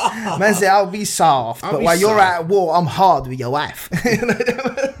soft. Man said, I'll be soft. But be while you're soft. at war, I'm hard with your wife.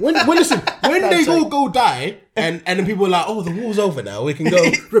 When they all go die, and then people are like, oh, the war's over now, we can go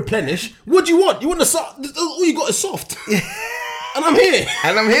replenish. What do you want? You want the soft? All you got is soft. And I'm here.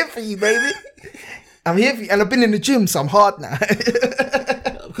 And I'm here for you, baby. I'm here for you. And I've been in the gym, so I'm hard now.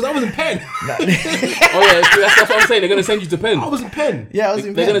 Because I was in Penn. Oh yeah, that's what I'm saying. They're gonna send you to Penn. I was in Penn. Yeah, I was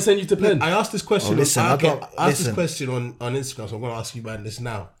in They're bed. gonna send you to Penn. I asked this question. Oh, listen, I I don't- asked this listen. question on Instagram, so I'm going to ask you about this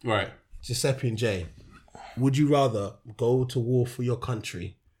now. Right. Giuseppe and Jay, would you rather go to war for your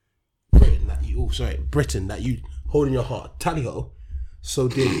country Britain that you hold in your heart, tally ho, so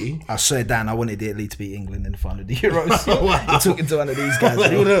dearly. I swear, Dan, I wanted Italy to beat England in the final of the Euros. You're talking to one of these guys.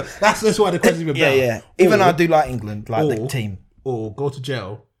 Bro. That's why the question's been better. Yeah. Even though I do like England, like the team. Or go to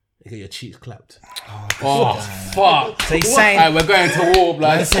jail and get your cheeks clapped. Oh, fuck. So he's saying, Hey, we're going to war,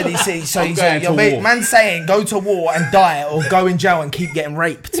 blood. man's saying go to war and die or go in jail and keep getting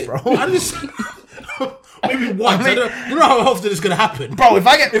raped, bro. Maybe once. I don't know how often it's gonna happen. Bro, if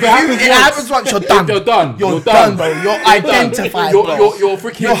it happens once, you're done. You're done. You're done, bro. You're identified, bro. You're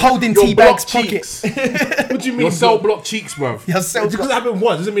freaking. You're holding your T-Bag's block cheeks. What do you mean? Your cell block cheeks, bro. Because it happened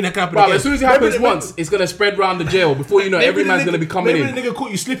once doesn't mean that can happen Bro, again. as soon as it happens once, it's gonna spread around the jail. Before you know, every man's gonna be coming in. Maybe the nigga caught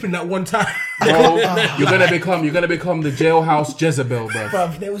you slipping that one time. Bro, you're gonna become the jailhouse Jezebel, bro.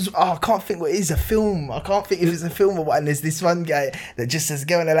 Bro, there was. I can't think what it is. A film. I can't think if it's a film or what. And there's this one guy that just says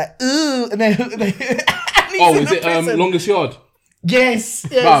go and they're like ooh, and then. Oh, is it Longest Yard? Yes.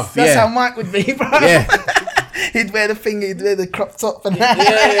 Bruv, that's how Mike would be, bro. Yeah. He'd wear the thing. He'd wear the crop top and that.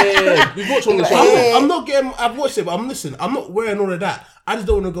 Yeah. You've watched Longest Yard. I'm not getting. I've watched it, but I'm not wearing all of that. I just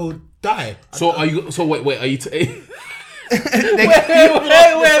don't want to go die. So are you? So wait. Are you? Wait.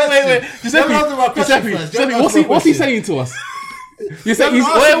 Giuseppe, what's he saying to us? You said wait.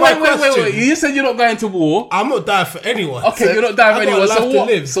 You just said you're not going to war. I'm not dying for anyone. Okay, you're not dying for anyone.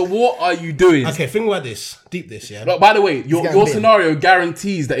 So So what are you doing? Okay, think about this. Deep this, yeah. Like, by the way, your scenario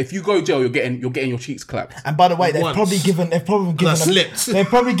guarantees that if you go jail, you're getting your cheeks clapped. And by the way, they've Once. probably given a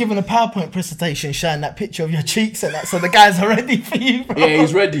PowerPoint presentation showing that picture of your cheeks and that, so the guys are ready for you, bro. Yeah,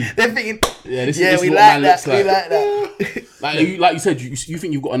 he's ready. They're thinking, This we is what like man looks that. We like. like that. Like you said, you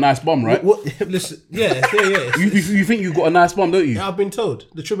think you've got a nice bum, right? Listen, yeah. You think you've got a nice bum, don't you? Yeah, I've been told.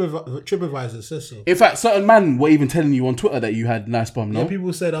 The TripAdvisor says so. In fact, certain men were even telling you on Twitter that you had nice bum, no? Yeah,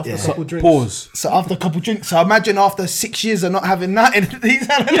 people said after a couple drinks. Pause. So after a couple drinks, so imagine after 6 years of not having nothing.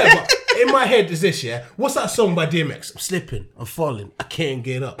 Yeah, but in my head is this, yeah. What's that song by DMX? I'm slipping, I'm falling, I can't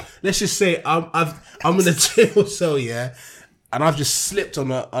get up. Let's just say I'm in a jail cell, yeah, and I've just slipped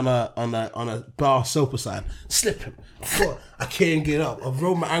on a bar sofa sign, slipping. I can't get up. I've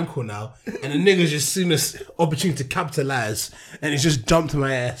rolled my ankle now, and the nigga's just seen this opportunity to capitalize, and he's just jumped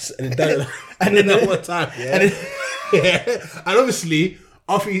my ass and done it, and then that one time, yeah. And obviously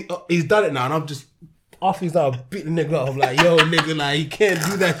after he's done it now, and I'm just. After he's done, I beat the nigga up. I'm like, yo, nigga, like, he can't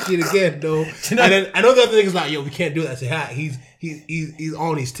do that shit again, though. And then I know the other niggas like, yo, we can't do that. I say, he's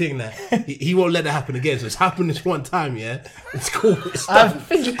on his thing now. He won't let that happen again. So it's happened this one time, yeah. It's cool. It's done.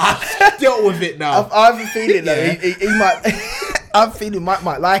 I've dealt with it now. I have a feeling though. He might. I'm feeling Mike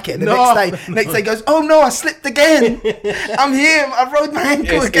might like it. And the next day goes, oh no, I slipped again. I'm here. I rolled my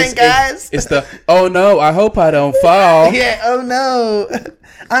ankle again, guys. It's the oh no, I hope I don't fall. Yeah. Oh no,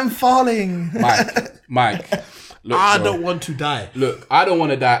 I'm falling. Mike. Look, I bro. don't want to die. Look, I don't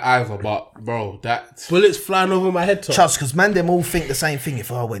want to die either, but bro, that bullets flying over my head top. Trust, because man, them all think the same thing.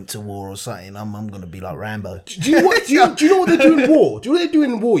 If I went to war or something, I'm gonna be like Rambo. Do you know what they do in war? Do you know what they do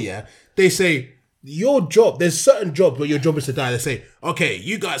in war? Yeah, they say your job. There's certain jobs where your job is to die. They say, okay,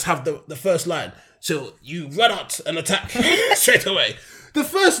 you guys have the first line, so you run out and attack straight away. The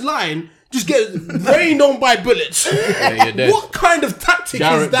first line just get rained on by bullets. Yeah, you're dead. What kind of tactic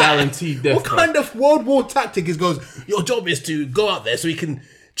is that? Guaranteed death. What kind of World War tactic goes? Your job is to go out there so we can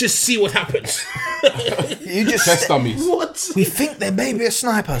just see what happens. You just test dummies. What? We think there may be a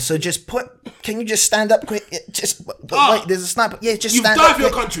sniper, so just can you just stand up quick? Just wait, there's a sniper. Yeah, just You've stand died up. for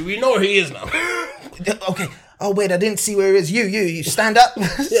your country. We know where he is now. Okay. Oh wait, I didn't see where he is. You stand up.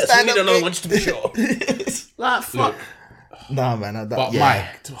 Yes, stand we need up another quick. one just to be sure. Like fuck. Look, Nah, man. but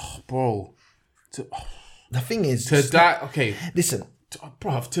Mike, bro, the thing is, to die. Okay, listen,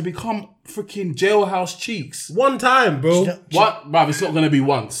 bruv, to become freaking jailhouse cheeks. One time, bro. What, bruv? It's not gonna be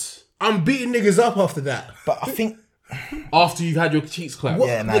once. I'm beating niggas up after that. but I think After you've had your cheeks clapped.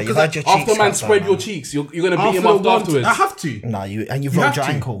 yeah, no, you've had your cheeks. After man clapped, spread man. your cheeks, you're gonna beat him up afterwards. I have to. No, you've rolled have your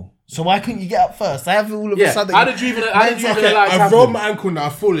to. ankle. So why couldn't you get up first? I have all of a Yeah. sudden. How did you even allow it to I've happen? rolled my ankle now,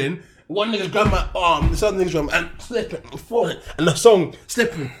 falling. One nigga's grabbed my arm, this other nigga's grabbed and slipping, falling. And the song,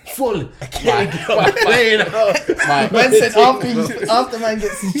 slipping, falling. I can't get up, playing out. Man said after man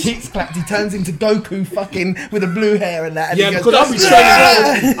gets his cheeks clapped, he turns into Goku fucking with the blue hair and that. And Yeah, he goes, because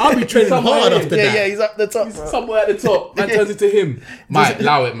I'll be training hard after that. Yeah, he's up the top. Bro. Somewhere at the top, man turns into him. Mate,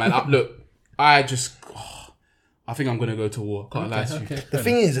 allow it, man. Look, I think I'm gonna go to war. Can't lie to you. The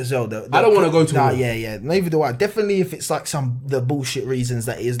thing is as well, I don't wanna go to war. Yeah. Neither do I. Definitely if it's like the bullshit reasons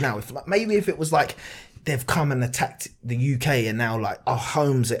that it is now. Maybe if it was like they've come and attacked the UK, and now like our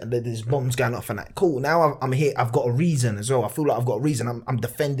homes, there's bombs going off and that. Cool. Now I'm here. I've got a reason as well. I feel like I've got a reason. I'm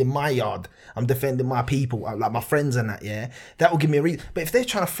defending my yard. I'm defending my people, like my friends and that. Yeah, that will give me a reason. But if they're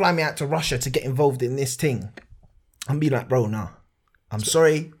trying to fly me out to Russia to get involved in this thing, I'm be like, bro, nah. I'm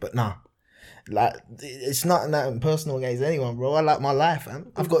sorry, but nah. Like, it's not that personal against anyone, bro. I like my life,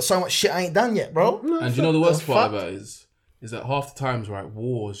 man. I've got so much shit I ain't done yet, bro. And you know the worst part about it is that half the times, right,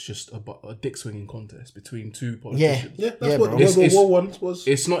 war is just a dick swinging contest between two politicians. Yeah, that's what bro. World War One was.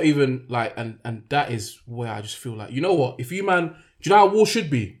 It's not even like, and that is where I just feel like, you know what? If you man, do you know how war should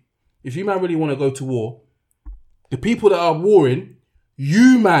be? If you man really want to go to war, the people that are warring,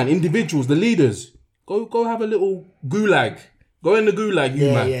 you man, individuals, the leaders, go have a little gulag. Go in the gulag,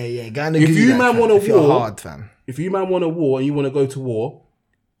 you man. Yeah. Go in the if gulag, you man want a war, hard, fam. If you man want a war and you want to go to war,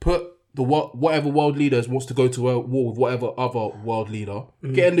 put the whatever world leaders wants to go to a war with whatever other world leader.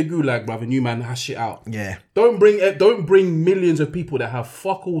 Get in the gulag, bruv, and you man hash shit out. Yeah. Don't bring millions of people that have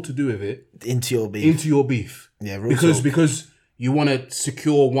fuck all to do with it into your beef. Yeah, real because you want to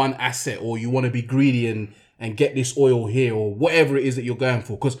secure one asset, or you want to be greedy and get this oil here, or whatever it is that you're going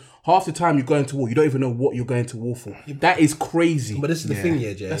for. Because half the time you're going to war, you don't even know what you're going to war for. That is crazy. But this is the thing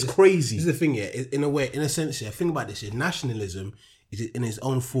here, Jay. That's crazy. This is the thing here. In a sense, here, think about this here. Nationalism is in its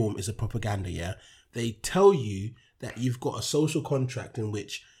own form is a propaganda, yeah? They tell you that you've got a social contract in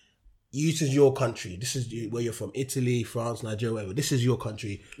which this is your country. This is where you're from. Italy, France, Nigeria, whatever. This is your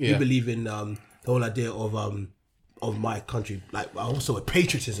country. Yeah. You believe in the whole idea of my country, like also a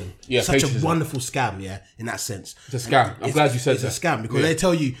patriotism. Yeah, such a wonderful scam, yeah, in that sense. It's a scam. I'm glad you said that. It's a scam because they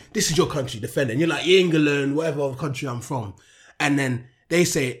tell you this is your country, defend it. And you're like, England, whatever other country I'm from. And then they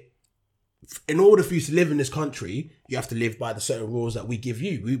say, in order for you to live in this country, you have to live by the certain rules that we give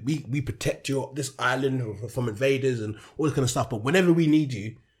you. We protect this island from invaders and all this kind of stuff. But whenever we need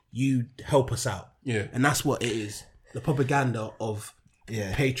you, you help us out. Yeah. And that's what it is. The propaganda of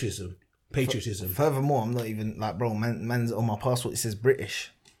patriotism. Furthermore, I'm not even like, bro, man's on my passport, it says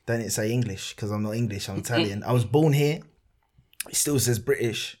British. Don't it say English? Because I'm not English, I'm Italian. I was born here. It still says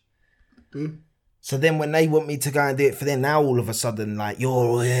British. So then when they want me to go and do it for them, now all of a sudden, like, we've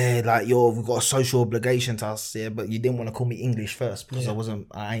got a social obligation to us, yeah, but you didn't want to call me English first because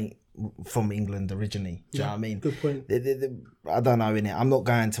I ain't from England originally. Do you know what I mean? Good point. I don't know, innit? I'm not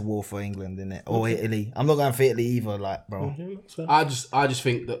going to war for England, innit? Or Italy. I'm not going for Italy either, like, bro. I just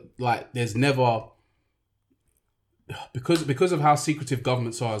think that, like, there's never, because of how secretive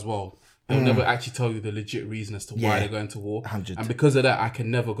governments are as well, they'll never actually tell you the legit reason as to why they're going to war. 100. And because of that, I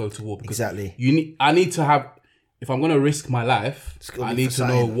can never go to war. Because exactly. I need to have, if I'm going to risk my life, I need to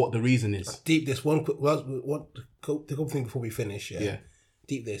know what the reason is. Deep this, one thing before we finish, yeah?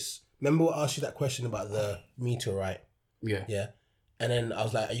 Deep this. Remember I asked you that question about the meteorite? Yeah. Yeah. And then I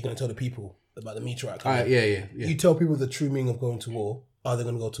was like, are you going to tell the people about the meteorite coming? Yeah. You tell people the true meaning of going to war. Are they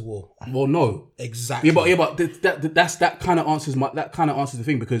going to go to war? Well, no. Exactly. But that kind of answers the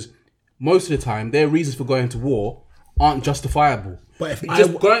thing, because most of the time their reasons for going to war aren't justifiable. But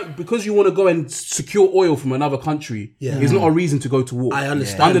because you want to go and secure oil from another country is not a reason to go to war. I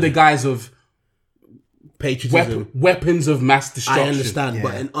understand. Under the guise of patriotism, weapons of mass destruction. I understand,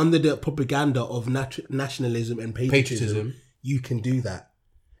 but under the propaganda of nationalism and patriotism, you can do that.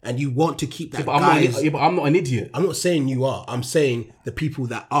 And you want to keep that. But I'm not an idiot. I'm not saying you are. I'm saying the people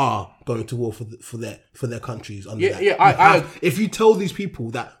that are going to war for their countries. If you tell these people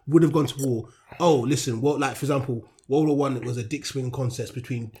that would have gone to war, listen, like for example, World War One was a dick swing contest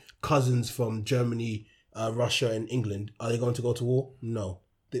between cousins from Germany, Russia, and England. Are they going to go to war? No.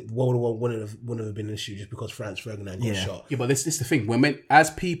 World War One wouldn't have been an issue just because Franz Ferdinand got shot. Yeah, but this is the thing.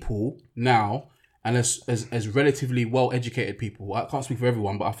 As people now, and as relatively well-educated people, I can't speak for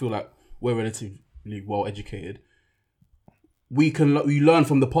everyone, but I feel like we're relatively well-educated. We learn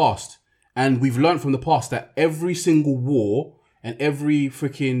from the past. And we've learned from the past that every single war and every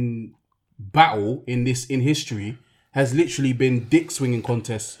freaking battle in history has literally been dick-swinging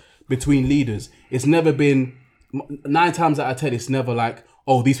contests between leaders. It's never been, 9 times out of 10, it's never like,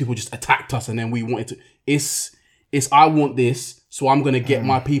 these people just attacked us and then we wanted to. It's I want this, so I'm going to get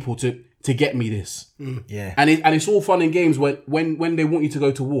my people to get me this. Yeah. And it's all fun and games when they want you to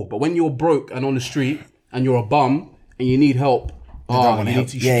go to war. But when you're broke and on the street and you're a bum and you need help, you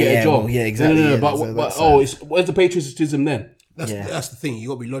should get a job. Well, yeah, exactly. No. Where's the patriotism then? That's the thing. You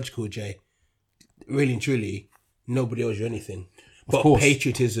got to be logical, Jay. Really and truly, nobody owes you anything. But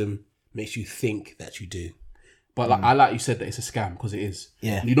patriotism makes you think that you do. But I like you said that it's a scam, because it is.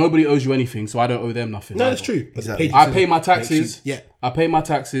 Yeah. Nobody owes you anything, so I don't owe them nothing. No, that's true. Exactly. I pay my taxes. I pay my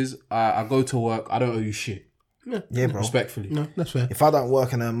taxes. I go to work. I don't owe you shit. Yeah, bro. Respectfully. No, that's fair. If I don't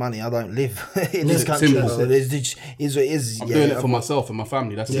work and earn money, I don't live in this country. simple. So it's just is what it is. I'm doing it for myself and my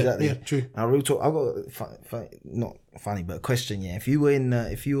family. That's Exactly. Yeah, true. Now, real talk. I got not funny, but a question. Yeah, if you were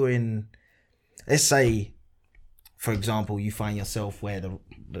in, let's say, for example, you find yourself where the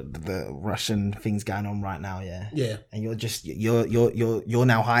Russian thing's going on right now. Yeah. And you're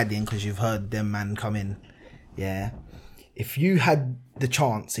now hiding because you've heard them man come in. Yeah. If you had the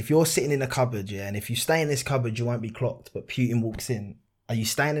chance, if you're sitting in a cupboard, and if you stay in this cupboard, you won't be clocked, but Putin walks in, are you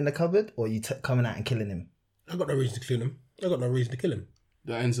staying in the cupboard or are you coming out and killing him? I got no reason to kill him. I got no reason to kill him.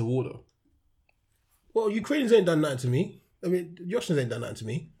 That ends the war, though. Well, Ukrainians ain't done nothing to me. I mean, Russians ain't done nothing to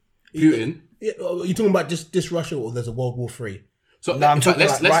me. Putin. Yeah, are you talking about just this Russia or there's a World War III? So No, I'm in fact,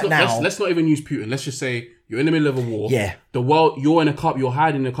 talking like right now. let's not even use Putin. Let's just say you're in the middle of a war. Yeah. The world, you're in a cup. You're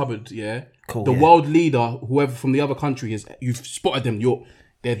hiding in a cupboard. Yeah. Cool, The yeah. world leader, whoever from the other country is, you've spotted them.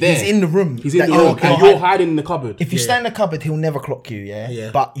 They're there. He's in the room. He's in that the you're- room, and you're you're hiding in the cupboard. If you stay in the cupboard, he'll never clock you, Yeah.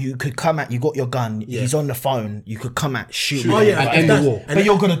 But you could come out, you got your gun, he's on the phone, you could come out, shoot him. Oh, yeah, and but end the that's- war. But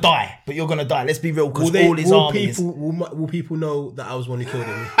you're gonna die. Let's be real, because all his army is... will people know that I was one who killed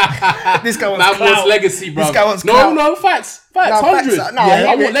him? This guy wants Man clout. wants legacy, bro. This guy wants No, clout. no, facts, No, facts, 100. no, I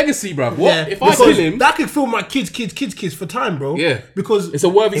yeah. want legacy, bro. What Yeah, if I because kill him? that could fill my kids for time, bro. Yeah. because It's a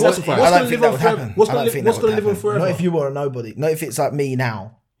worthy It was- sacrifice. I What's don't gonna think live that on would forever? happen. What's I gonna don't think live that would on happen. forever? Not if you were a nobody. Not if it's like me now.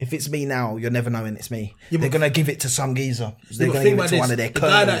 If it's me now, you're never knowing it's me. They're gonna give it to some geezer. They're But gonna think give it about to this, one of their the guy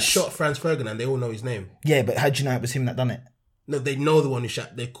that colonels. shot Franz Ferdinand, they all know his name. Yeah, but how do you know it was him that done it? No, they know the one who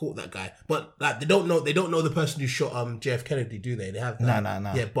shot. They caught that guy, but like they don't know the person who shot JF Kennedy, do they? They have that.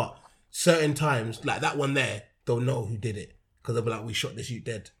 No. Yeah, but certain times, like that one there, they'll know who did it because they'll be like, "We shot this youth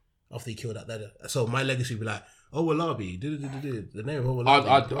dead after he killed that dead." So my legacy will be like, "Oh, Wallabi, the name of Wallabi."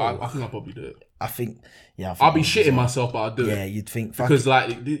 I think I'll probably do it. I think, yeah. I'll be shitting myself, but I'll do it. Yeah, you'd think. Fuck Because it.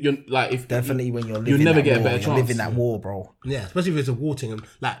 like you're like if Definitely when you're living you'll never that get a war, better you're chance. living that war, bro. Yeah, especially if it's a war thing. And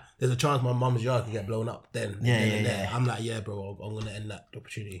like, there's a chance my mum's yard can get blown up. Then Yeah. I'm like, yeah, bro, I'm gonna end that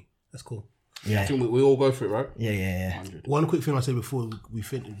opportunity. That's cool. Yeah, I think we all go for it, right? yeah. One quick thing I'll say before we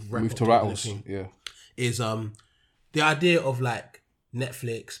Move to rattles. Yeah. is the idea of like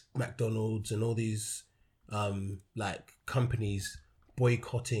Netflix, McDonald's, and all these like companies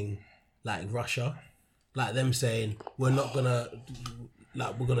boycotting like Russia, like them saying we're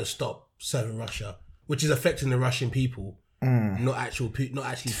gonna stop serving Russia, which is affecting the Russian people, not actually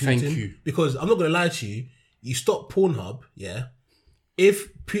Putin. Thank you. Because I'm not gonna lie to you, you stop Pornhub, yeah.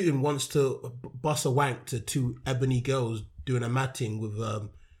 If Putin wants to bust a wank to two ebony girls doing a matting with a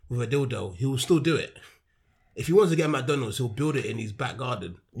dildo, he will still do it. If he wants to get a McDonald's, he'll build it in his back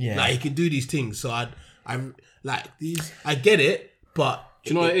garden. Yeah. Like he can do these things. So I like these. I get it, but Do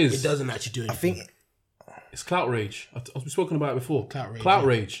you know what it is? It doesn't actually do anything. I think It's clout rage. I've spoken about it before. Clout rage,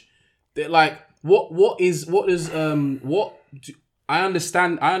 rage. They're like I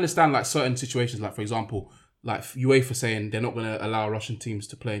understand like certain situations, like for example, like UEFA saying they're not going to allow Russian teams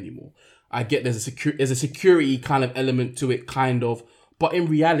to play anymore. I get there's a security kind of element to it, kind of, but in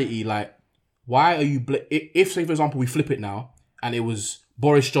reality, like, why are you if say for example we flip it now and it was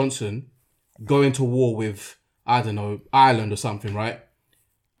Boris Johnson going to war with, I don't know, Ireland or something, right?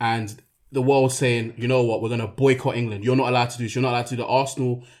 And the world saying, you know what, we're going to boycott England. You're not allowed to do this. You're not allowed to do the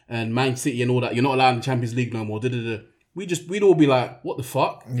Arsenal and Man City and all that. You're not allowed in the Champions League no more. We'd all be like, what the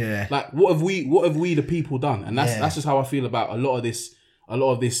fuck? Yeah. Like, what have we the people done? And that's just how I feel about a lot of this,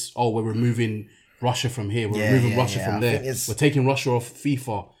 oh, we're removing Russia from here. We're removing Russia from I there. think We're taking Russia off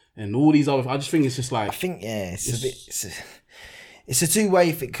FIFA and all these other, I just think it's just like, I think it's a bit. It's a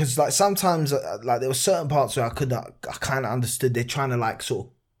two-way thing because like sometimes like there were certain parts where I kind of understood they're trying to like sort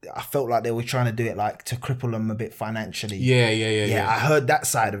of. I felt like they were trying to do it like to cripple them a bit financially. Yeah. I heard that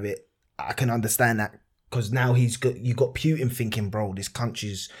side of it. I can understand that because now you got Putin thinking, bro, this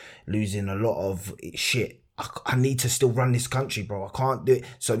country's losing a lot of shit. I need to still run this country, bro. I can't do it.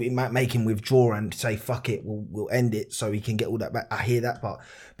 So it might make him withdraw and say, fuck it, we'll end it so he can get all that back. I hear that part.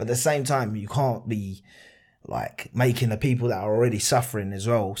 But at the same time, you can't be like making the people that are already suffering as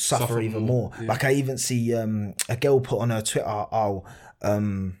well suffer even more. Yeah. Like I even see a girl put on her Twitter,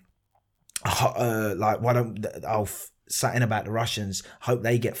 like why don't something about the Russians, hope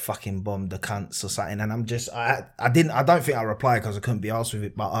they get fucking bombed, the cunts or something. And I'm just I don't think I replied because I couldn't be asked with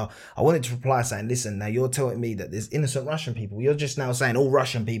it, but I wanted to reply saying, listen, now you're telling me that there's innocent Russian people, you're just now saying all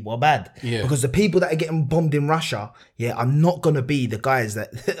Russian people are bad. Yeah. Because the people that are getting bombed in Russia, I'm not gonna be the guys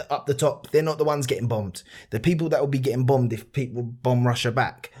that up the top, they're not the ones getting bombed. The people that will be getting bombed if people bomb Russia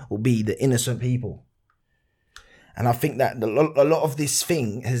back will be the innocent people. And I think that a lot of this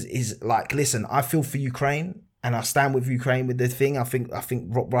thing is like, listen, I feel for Ukraine And I stand with Ukraine with the thing. I think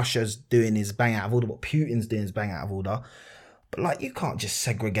what Russia's doing is bang out of order. What Putin's doing is bang out of order. But like, you can't just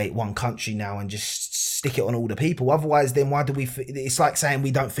segregate one country now and just stick it on all the people. Otherwise, then why do we? It's like saying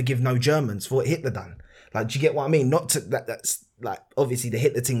we don't forgive no Germans for what Hitler done. Like, do you get what I mean? Not to that's like, obviously the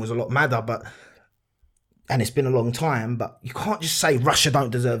Hitler thing was a lot madder, and it's been a long time. But you can't just say Russia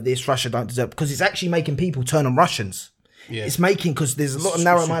don't deserve this, Russia don't deserve, because it's actually making people turn on Russians. Yeah. It's making, because there's a lot of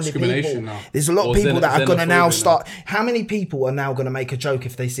narrow-minded people. Now. There's a lot of people that are going to now start. Now. How many people are now going to make a joke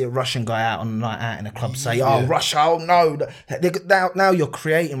if they see a Russian guy out on a night out in a club, say, "Oh, Russia, oh no"? Now you're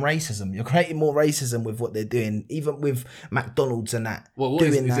creating racism. You're creating more racism with what they're doing, even with McDonald's and that. Well, what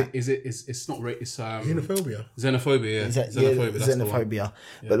is it? It's not it's xenophobia. Xenophobia, yeah. Xenophobia.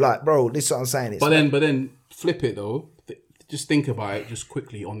 Yeah. But like, bro, this is what I'm saying. But then flip it though. Just think about it just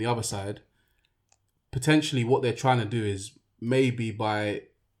quickly on the other side. Potentially what they're trying to do is maybe by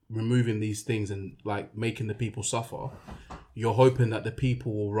removing these things and like making the people suffer, you're hoping that the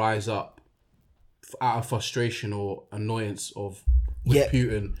people will rise up out of frustration or annoyance with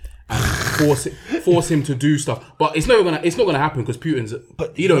Putin and force him to do stuff. But it's not gonna happen because Putin's.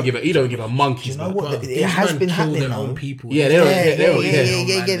 But he don't give a monkey's. You know what? It has been happening though. People. Yeah, they don't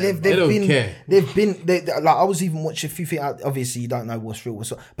care. They don't care. They've been like, I was even watching a few things. Obviously, you don't know what's real,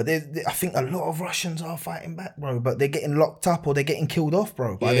 what's not. But I think a lot of Russians are fighting back, bro. But they're getting locked up or they're getting killed off,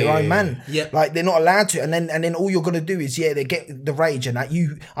 bro, by their own man. Yeah. Like, they're not allowed to. And then all you're gonna do is they get the rage and that.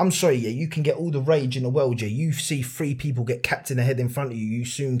 I'm sorry, you can get all the rage in the world. You see 3 people get capped in the head in front of you. You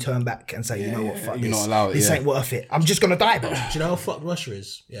soon turn back and say, you know what, fuck you're this. not allowed it, this ain't worth it. I'm just gonna die, bro. Do you know how fucked Russia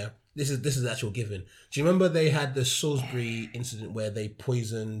is? Yeah, this is actual given. Do you remember they had the Salisbury incident where they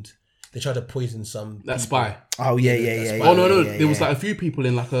tried to poison some spy? Oh yeah. Oh no, there was like a few people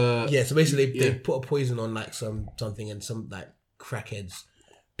in like a So basically they put a poison on like something, and some like crackheads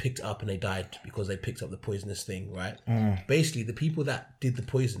picked it up and they died because they picked up the poisonous thing, right? Basically, the people that did the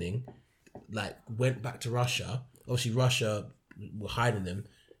poisoning like went back to Russia. Obviously, Russia were hiding them,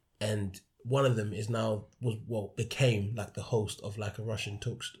 and one of them became like the host of like a Russian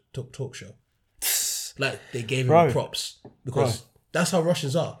talk show. Like, they gave him props because that's how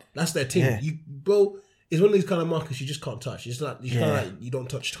Russians are. That's their team. Yeah. It's one of these kind of markets you just can't touch. It's like you don't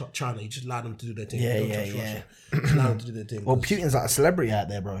touch China. You just allow them to do their thing. You don't touch Russia. Just allow them to do their thing. Well, Putin's like a celebrity out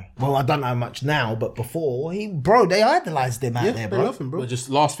there, bro. Well, I don't know much now, but before they idolized him out there, bro. They love him, bro. But just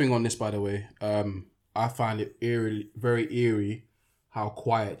last thing on this, by the way, I find it very eerie how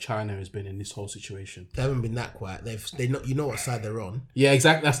quiet China has been in this whole situation. They haven't been that quiet. They know, you know what side they're on. Yeah,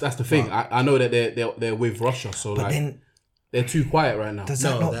 exactly. That's the thing. I know that they're with Russia, so but like then, they're too quiet right now.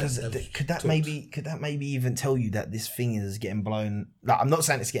 Could that maybe even tell you that this thing is getting blown? Like, I'm not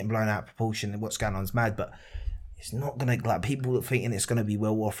saying it's getting blown out of proportion and what's going on is mad, but it's not gonna, like, people are thinking it's gonna be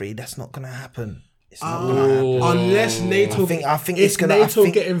World War III. That's not gonna happen. It's not gonna happen. Unless NATO, I think it's gonna. NATO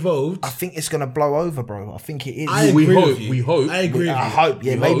get involved. I think it's gonna blow over, bro. I think it is. We hope. I agree. I hope.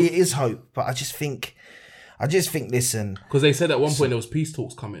 Yeah, maybe it is hope, but I just think. Listen, because they said at one point there was peace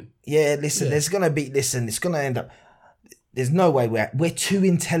talks coming. Yeah, listen. There's gonna be. Listen, it's gonna end up. There's no way we're too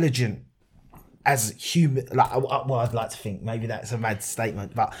intelligent as human. Like, well, I'd like to think, maybe that's a mad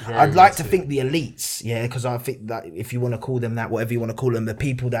statement, but I'd like to think the elites. Yeah, because I think that if you want to call them that, whatever you want to call them, the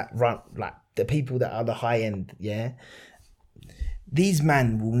people that run, like the people that are the high end. Yeah, these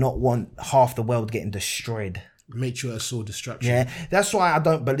men will not want half the world getting destroyed. Make sure it's all destruction. Yeah, that's why I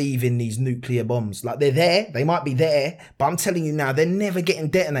don't believe in these nuclear bombs. Like, they're there, they might be there, but I'm telling you now, they're never getting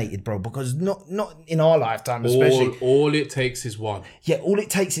detonated, bro. Because not in our lifetime, especially. All it takes is one. Yeah, all it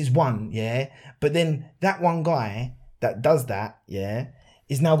takes is one. Yeah, but then that one guy that does that, yeah,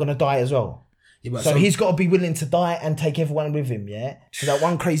 is now gonna die as well. Yeah, so he's got to be willing to die and take everyone with him. Yeah, so that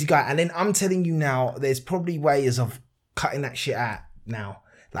one crazy guy. And then I'm telling you now, there's probably ways of cutting that shit out now.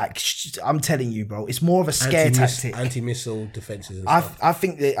 Like, I'm telling you, bro, it's more of a scare tactic. Anti-missile defenses and stuff. I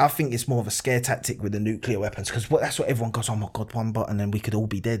think it's more of a scare tactic with the nuclear weapons, because that's what everyone goes, oh my God, one button and we could all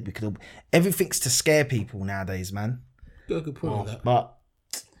be dead. Everything's to scare people nowadays, man. Got a good point on that. But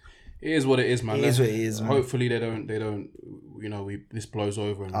it is what it is, man. It is what it is, man. Hopefully they don't. You know, this blows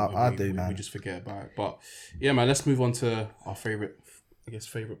over and we just forget about it. But yeah, man, let's move on to our favorite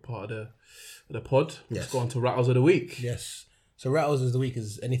part of the pod. Yes. Let's go on to rattles of the week. Yes. So rattles of the week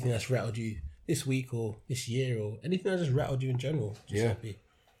is anything that's rattled you this week or this year, or anything that just rattled you in general. Just happy.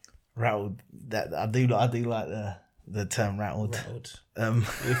 Rattled. That I do like the term rattled.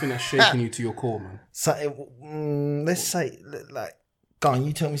 Anything that's shaking you to your core, man. So let's say, like, go on.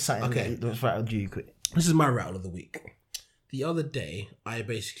 You tell me something that's rattled you quick. This is my rattle of the week. The other day,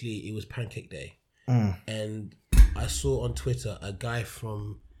 it was Pancake Day, and I saw on Twitter a guy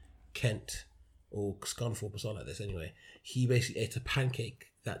from Kent or Scunthorpe or something like this. Anyway, he basically ate a pancake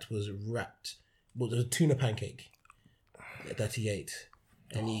that was wrapped. Well, there was a tuna pancake that he ate,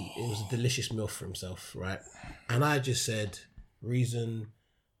 and it was a delicious meal for himself, right? And I just said, reason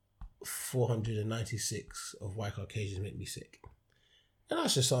 496 of why Caucasians make me sick. And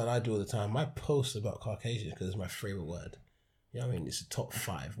that's just something I do all the time. I post about Caucasians because it's my favorite word. You know what I mean? It's a top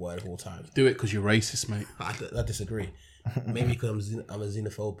 5 word of all time. Do it because you're racist, mate. I disagree. Maybe because I'm a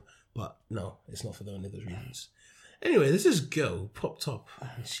xenophobe, but no, it's not for one of those reasons. Anyway, there's this girl popped up,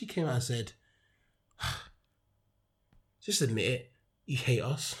 and she came out and said, just admit it, you hate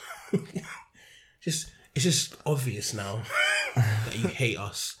us. It's just obvious now that you hate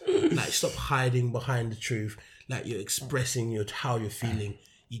us. Like, stop hiding behind the truth. Like, you're expressing how you're feeling.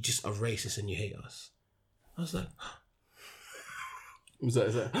 You just are racist and you hate us. I was like, Is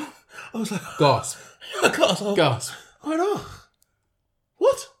that? I was like, Gasp. Gasp. I know.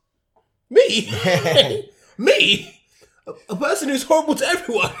 What? Me? Me? A person who's horrible to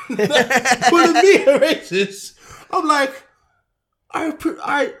everyone. Calling me a racist. I'm like,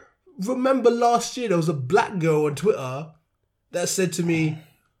 I remember last year there was a black girl on Twitter that said to me,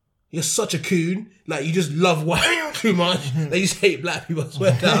 you're such a coon. Like, you just love white too much. Like, you just hate black people. I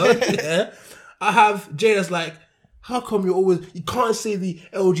swear down. Yeah. I have Jay that's like, how come you can't say the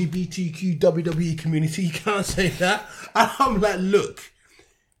LGBTQ WWE community, you can't say that. And I'm like, look,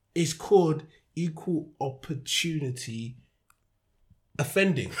 it's called equal opportunity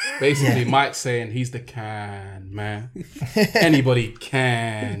offending. Basically, Mike's saying he's the can man. Anybody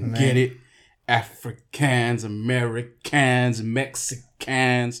can get it. Africans, Americans,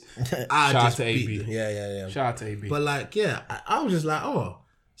 Mexicans. Shout out to AB. Yeah. Shout out to AB. But like, yeah, I was just like, oh.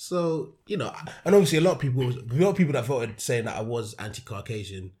 So, you know, and obviously a lot of people that voted saying that I was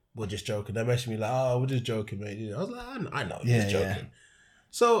anti-Caucasian were just joking. They messaged me like, oh, we're just joking, mate. You know, I was like, I know, you're just joking. Yeah.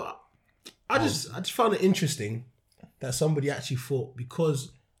 So I just found it interesting that somebody actually thought,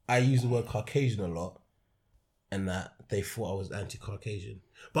 because I use the word Caucasian a lot, and that they thought I was anti-Caucasian.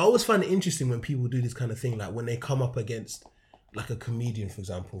 But I always find it interesting when people do this kind of thing, like when they come up against like a comedian, for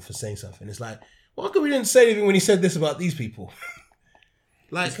example, for saying something. It's like, why come we didn't say anything when he said this about these people?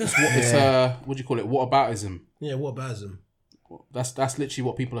 Like, it's what do you call it? Whataboutism. Yeah, whataboutism. That's literally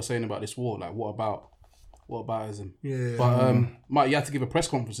what people are saying about this war. Like, whataboutism. Yeah. But Mike, you had to give a press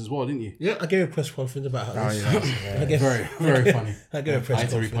conference as well, didn't you? Yeah, I gave a press conference about how Very, very funny. I gave a press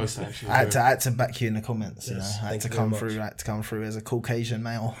conference. Repost that, actually. I had to back you in the comments. You know, I had to come through as a Caucasian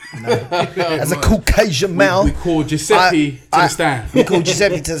male. You know? As a Caucasian male, we called Giuseppe to the stand. We called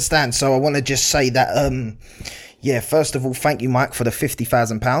Giuseppe to the stand. So I want to just say that. Yeah, first of all, thank you, Mike, for the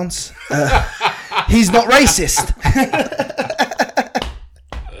 £50,000. He's not racist.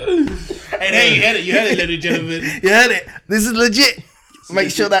 Hey, you heard it, ladies and gentlemen. You heard it. This is legit. Make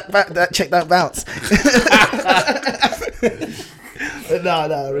sure that check that bounce.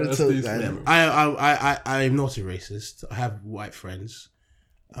 No, real talk, man. I am not a racist. I have white friends.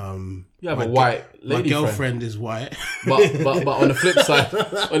 You have a white lady. My girlfriend is white. But on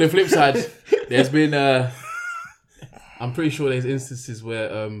the flip side, there's been I'm pretty sure there's instances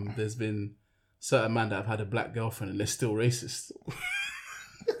where there's been certain men that have had a black girlfriend and they're still racist.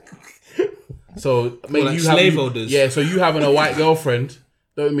 So maybe like you slave holders. Yeah, so you having a white girlfriend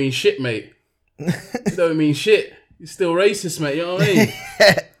don't mean shit, mate. Don't mean shit. You're still racist, mate. You know what I mean?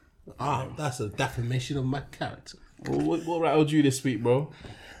 That's a defamation of my character. Well, what rattled you this week, bro?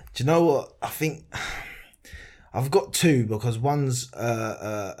 Do you know what? I think I've got two, because one's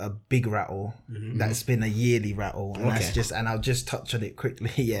a big rattle that's been a yearly rattle, and that's just, and I'll just touch on it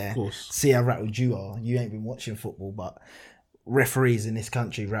quickly. Yeah, of course. See how rattled you are. You ain't been watching football, but referees in this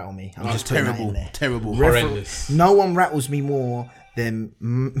country rattle me. I'm just putting that in there. Terrible, horrendous. No one rattles me more than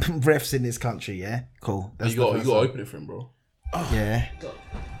refs in this country. Yeah, cool. You got to open it for him, bro. Yeah.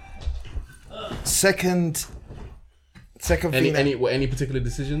 Second thing. Any particular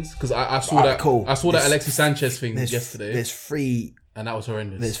decisions? Because I saw that. Cool. I saw that Alexis Sanchez thing yesterday. There's three, and that was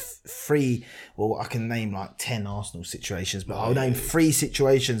horrendous. There's three. Well, I can name like 10 Arsenal situations, but I'll name 3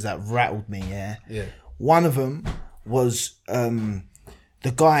 situations that rattled me. Yeah. One of them was the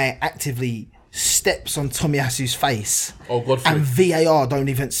guy actively steps on Tomiyasu's face. Oh, Godfrey. And VAR don't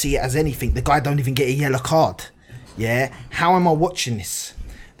even see it as anything. The guy don't even get a yellow card. Yeah. How am I watching this?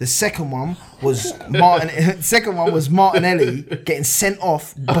 The second one was Martinelli getting sent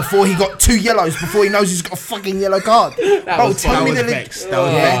off before he got 2 yellows, before he knows he's got a fucking yellow card. And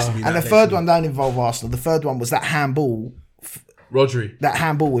the third one don't involve Arsenal. The third one was that handball. Rodri. That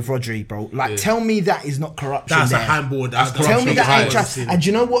handball with Rodri, bro. Like, tell me that is not corruption. That's there. a handball. That's tell me that ain't trust. And do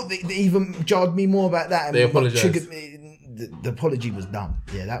you know what? They even jarred me more about that. They apologised. the apology was dumb.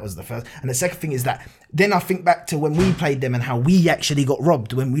 Yeah, that was the first. And the second thing is that then I think back to when we played them and how we actually got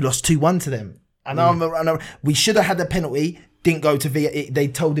robbed when we lost 2-1 to them. I know we should have had a penalty. Didn't go to VAR. They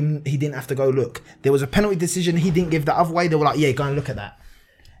told him he didn't have to go look. There was a penalty decision he didn't give the other way. They were like, yeah, go and look at that.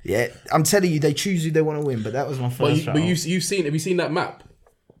 Yeah, I'm telling you, they choose who they want to win. But that was my first. But have you seen that map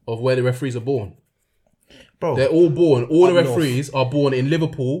of where the referees are born? Bro, They're all born. All the Up referees are born in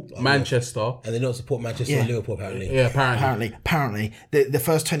Liverpool, Manchester. And they don't support Manchester and Liverpool, apparently. Yeah, apparently. Apparently, the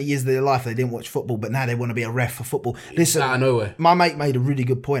first 20 years of their life, they didn't watch football, but now they want to be a ref for football. Listen, Out of nowhere. my mate made a really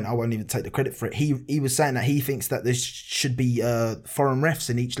good point. I won't even take the credit for it. He was saying that he thinks that there should be foreign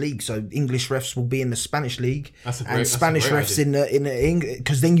refs in each league. So English refs will be in the Spanish league, and Spanish refs in the English,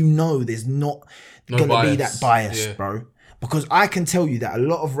 because then there's not going to be that bias, bro. Because I can tell you that a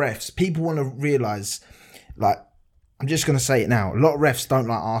lot of refs, people want to realise, like, I'm just going to say it now. A lot of refs don't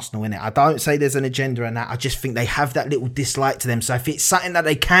like Arsenal in it. I don't say there's an agenda in that. I just think they have that little dislike to them. So if it's something that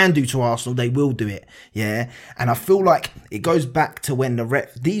they can do to Arsenal, they will do it. Yeah. And I feel like it goes back to when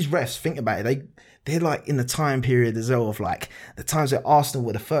these refs, think about it, they're like in the time period as well of like the times that Arsenal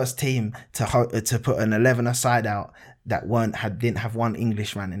were the first team to put an 11 side out that didn't have one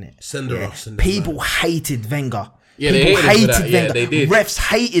Englishman in it. People hated Wenger. Yeah, people hated Wenger. Yeah, they did. Refs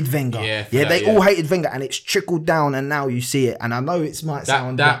hated Wenger. They all hated Wenger, and it's trickled down, and now you see it. And I know it might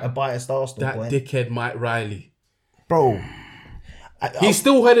sound like a biased Arsenal point. That dickhead Mike Riley, bro. He's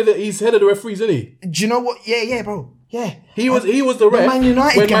head of the referees, isn't he? Do you know what? Yeah, bro. Yeah, he was the ref Man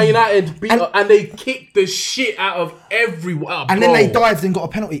United when game. Man United beat and they kicked the shit out of everyone. And then they dived and got a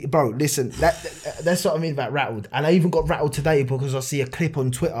penalty, bro. Listen, that's what I mean about rattled. And I even got rattled today because I see a clip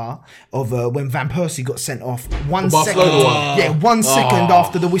on Twitter of when Van Persie got sent off. 1 second,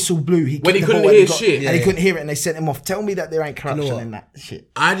 after the whistle blew, he couldn't hear shit, and he couldn't hear it, and they sent him off. Tell me that there ain't corruption in that shit.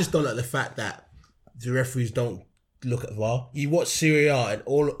 I just don't like the fact that the referees don't look at VAR. You watch Serie A and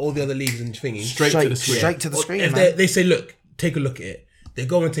all the other leagues and thingy Straight to the screen. If they say, look, take a look at it, they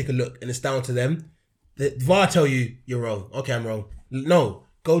go and take a look, and it's down to them. The VAR tell you you're wrong. Okay, I'm wrong. No,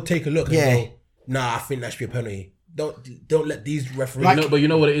 go take a look and go, nah, I think that should be a penalty. Don't let these referees. But you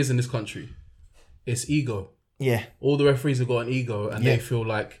know what it is in this country? It's ego. Yeah. All the referees have got an ego, and they feel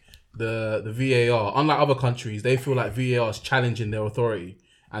like the VAR, unlike other countries, they feel like VAR is challenging their authority.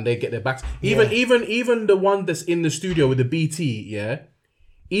 And they get their backs. Even the one that's in the studio with the BT,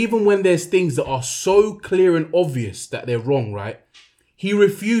 even when there's things that are so clear and obvious that they're wrong, right? He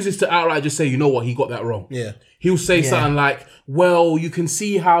refuses to outright just say, you know what, he got that wrong. Yeah. He'll say something like, well, you can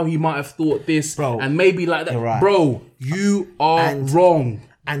see how he might have thought this, bro, and maybe like that. Right. Bro, you are wrong.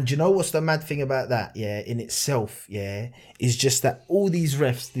 And do you know what's the mad thing about that, in itself, is just that all these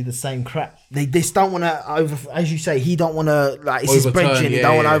refs do the same crap. They just don't want to as you say, he don't want to, like, it's his brethren, he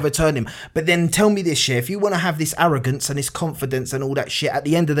don't want to overturn him. But then tell me this, if you want to have this arrogance and this confidence and all that shit, at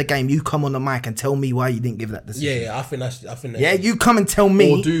the end of the game, you come on the mic and tell me why you didn't give that decision. I think that's you come and tell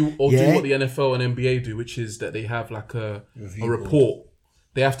me. Or do what the NFL and NBA do, which is that they have like a report.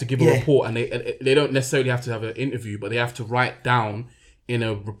 They have to give a report, and they don't necessarily have to have an interview, but they have to write down in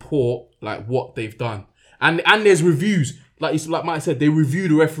a report like what they've done, and there's reviews. Like Mike said, they review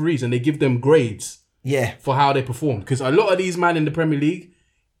the referees and they give them grades. For how they perform, because a lot of these men in the Premier League,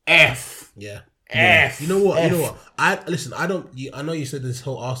 F. You know what? I know you said this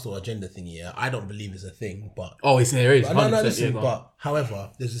whole Arsenal agenda thing. I don't believe it's a thing, but there is. But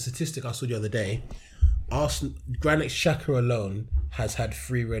however, there's a statistic I saw the other day. Arsenal, Granit Xhaka alone has had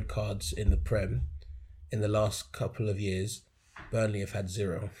 3 red cards in the Prem in the last couple of years. Burnley have had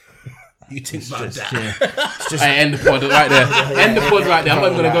 0. You think about that? I end the pod right there. End the pod right there. I'm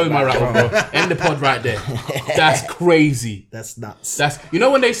not even gonna go with my rattle, bro. End the pod right there. That's crazy. That's nuts. That's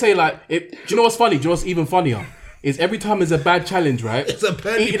when they say like, do you know what's funny? Do you know what's even funnier? Is every time there's a bad challenge, right? It's a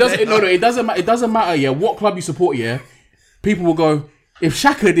penny. It doesn't matter. What club you support, people will go, if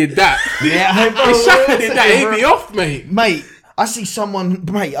Xhaka did that, if Xhaka did that, he'd be off, mate. I see someone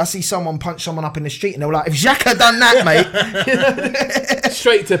punch someone up in the street and they were like, if Xhaka done that, mate.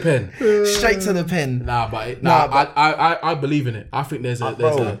 Straight to pen. Straight to the pen. I believe in it. I think there's a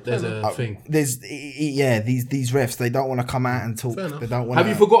thing. There's these refs, they don't want to come out and talk. They don't want. Have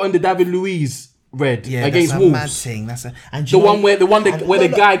you forgotten the David Luiz red against that's Wolves? Mad thing. Where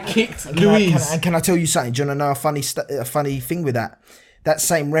the guy kicked Luiz. And can I tell you something? Do you want to know a funny thing with that? That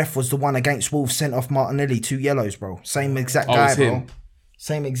same ref was the one against Wolves sent off Martinelli 2 yellows, bro. Same exact guy, bro.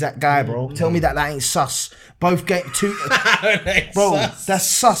 Same exact guy, bro. Tell me that ain't sus. Both get two. Bro, that's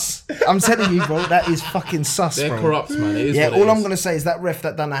sus. I'm telling you, bro, that is fucking sus, They're bro. corrupt, man. It is Yeah, what it all I'm is. going to say is that ref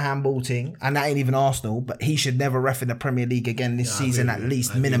that done a handball thing, and that ain't even Arsenal, but he should never ref in the Premier League again this season at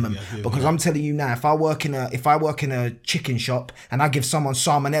least, minimum. Because I'm telling you now, if I work in a chicken shop and I give someone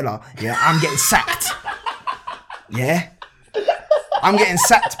salmonella, yeah, I'm getting sacked. Yeah? I'm getting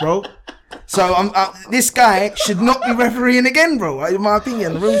sacked, bro. So this guy should not be refereeing again, bro. In my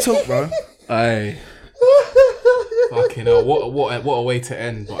opinion, real talk, bro. Aye. Fucking hell, what a way to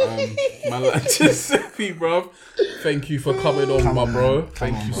end. But man, Giuseppe, bro, thank you for coming on, my bro.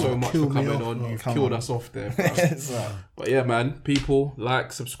 Thank you so much for coming on. You've killed us off there, bro. But yeah, man, people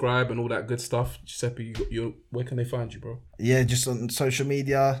like, subscribe, and all that good stuff. Giuseppe, where can they find you, bro? Yeah, just on social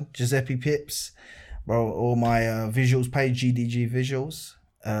media, Giuseppe Pips, bro. Or my visuals page, GDG Visuals.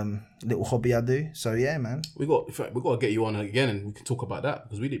 Little hobby I do. So yeah, man. We got to get you on again, and we can talk about that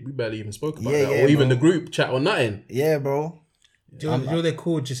because we barely even spoke about Yeah, that, yeah, or even bro. the group chat or nothing. Yeah, bro. Do you know they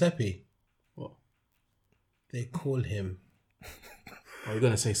call Giuseppe? What? They call him. Oh, you're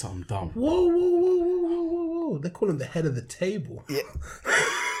gonna say something dumb. Whoa. They call him the head of the table. Yeah.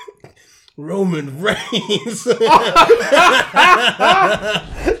 Roman Reigns.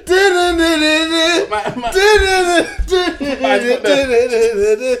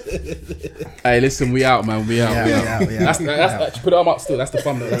 Hey, listen, we out, man. We out. Yeah, we we out. out, we out. That's put them up still. That's the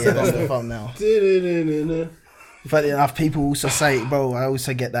thumbnail. That's Yeah, the that's the thumbnail. thumbnail. Funny enough, people also say, bro, I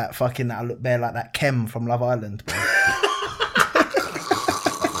also get that fucking, I look bare like that Kem from Love Island, bro.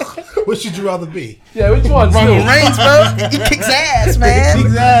 What should you rather be? Yeah, which one? Roman Reigns, bro. He kicks ass, man.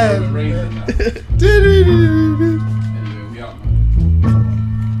 Exactly. Reigns.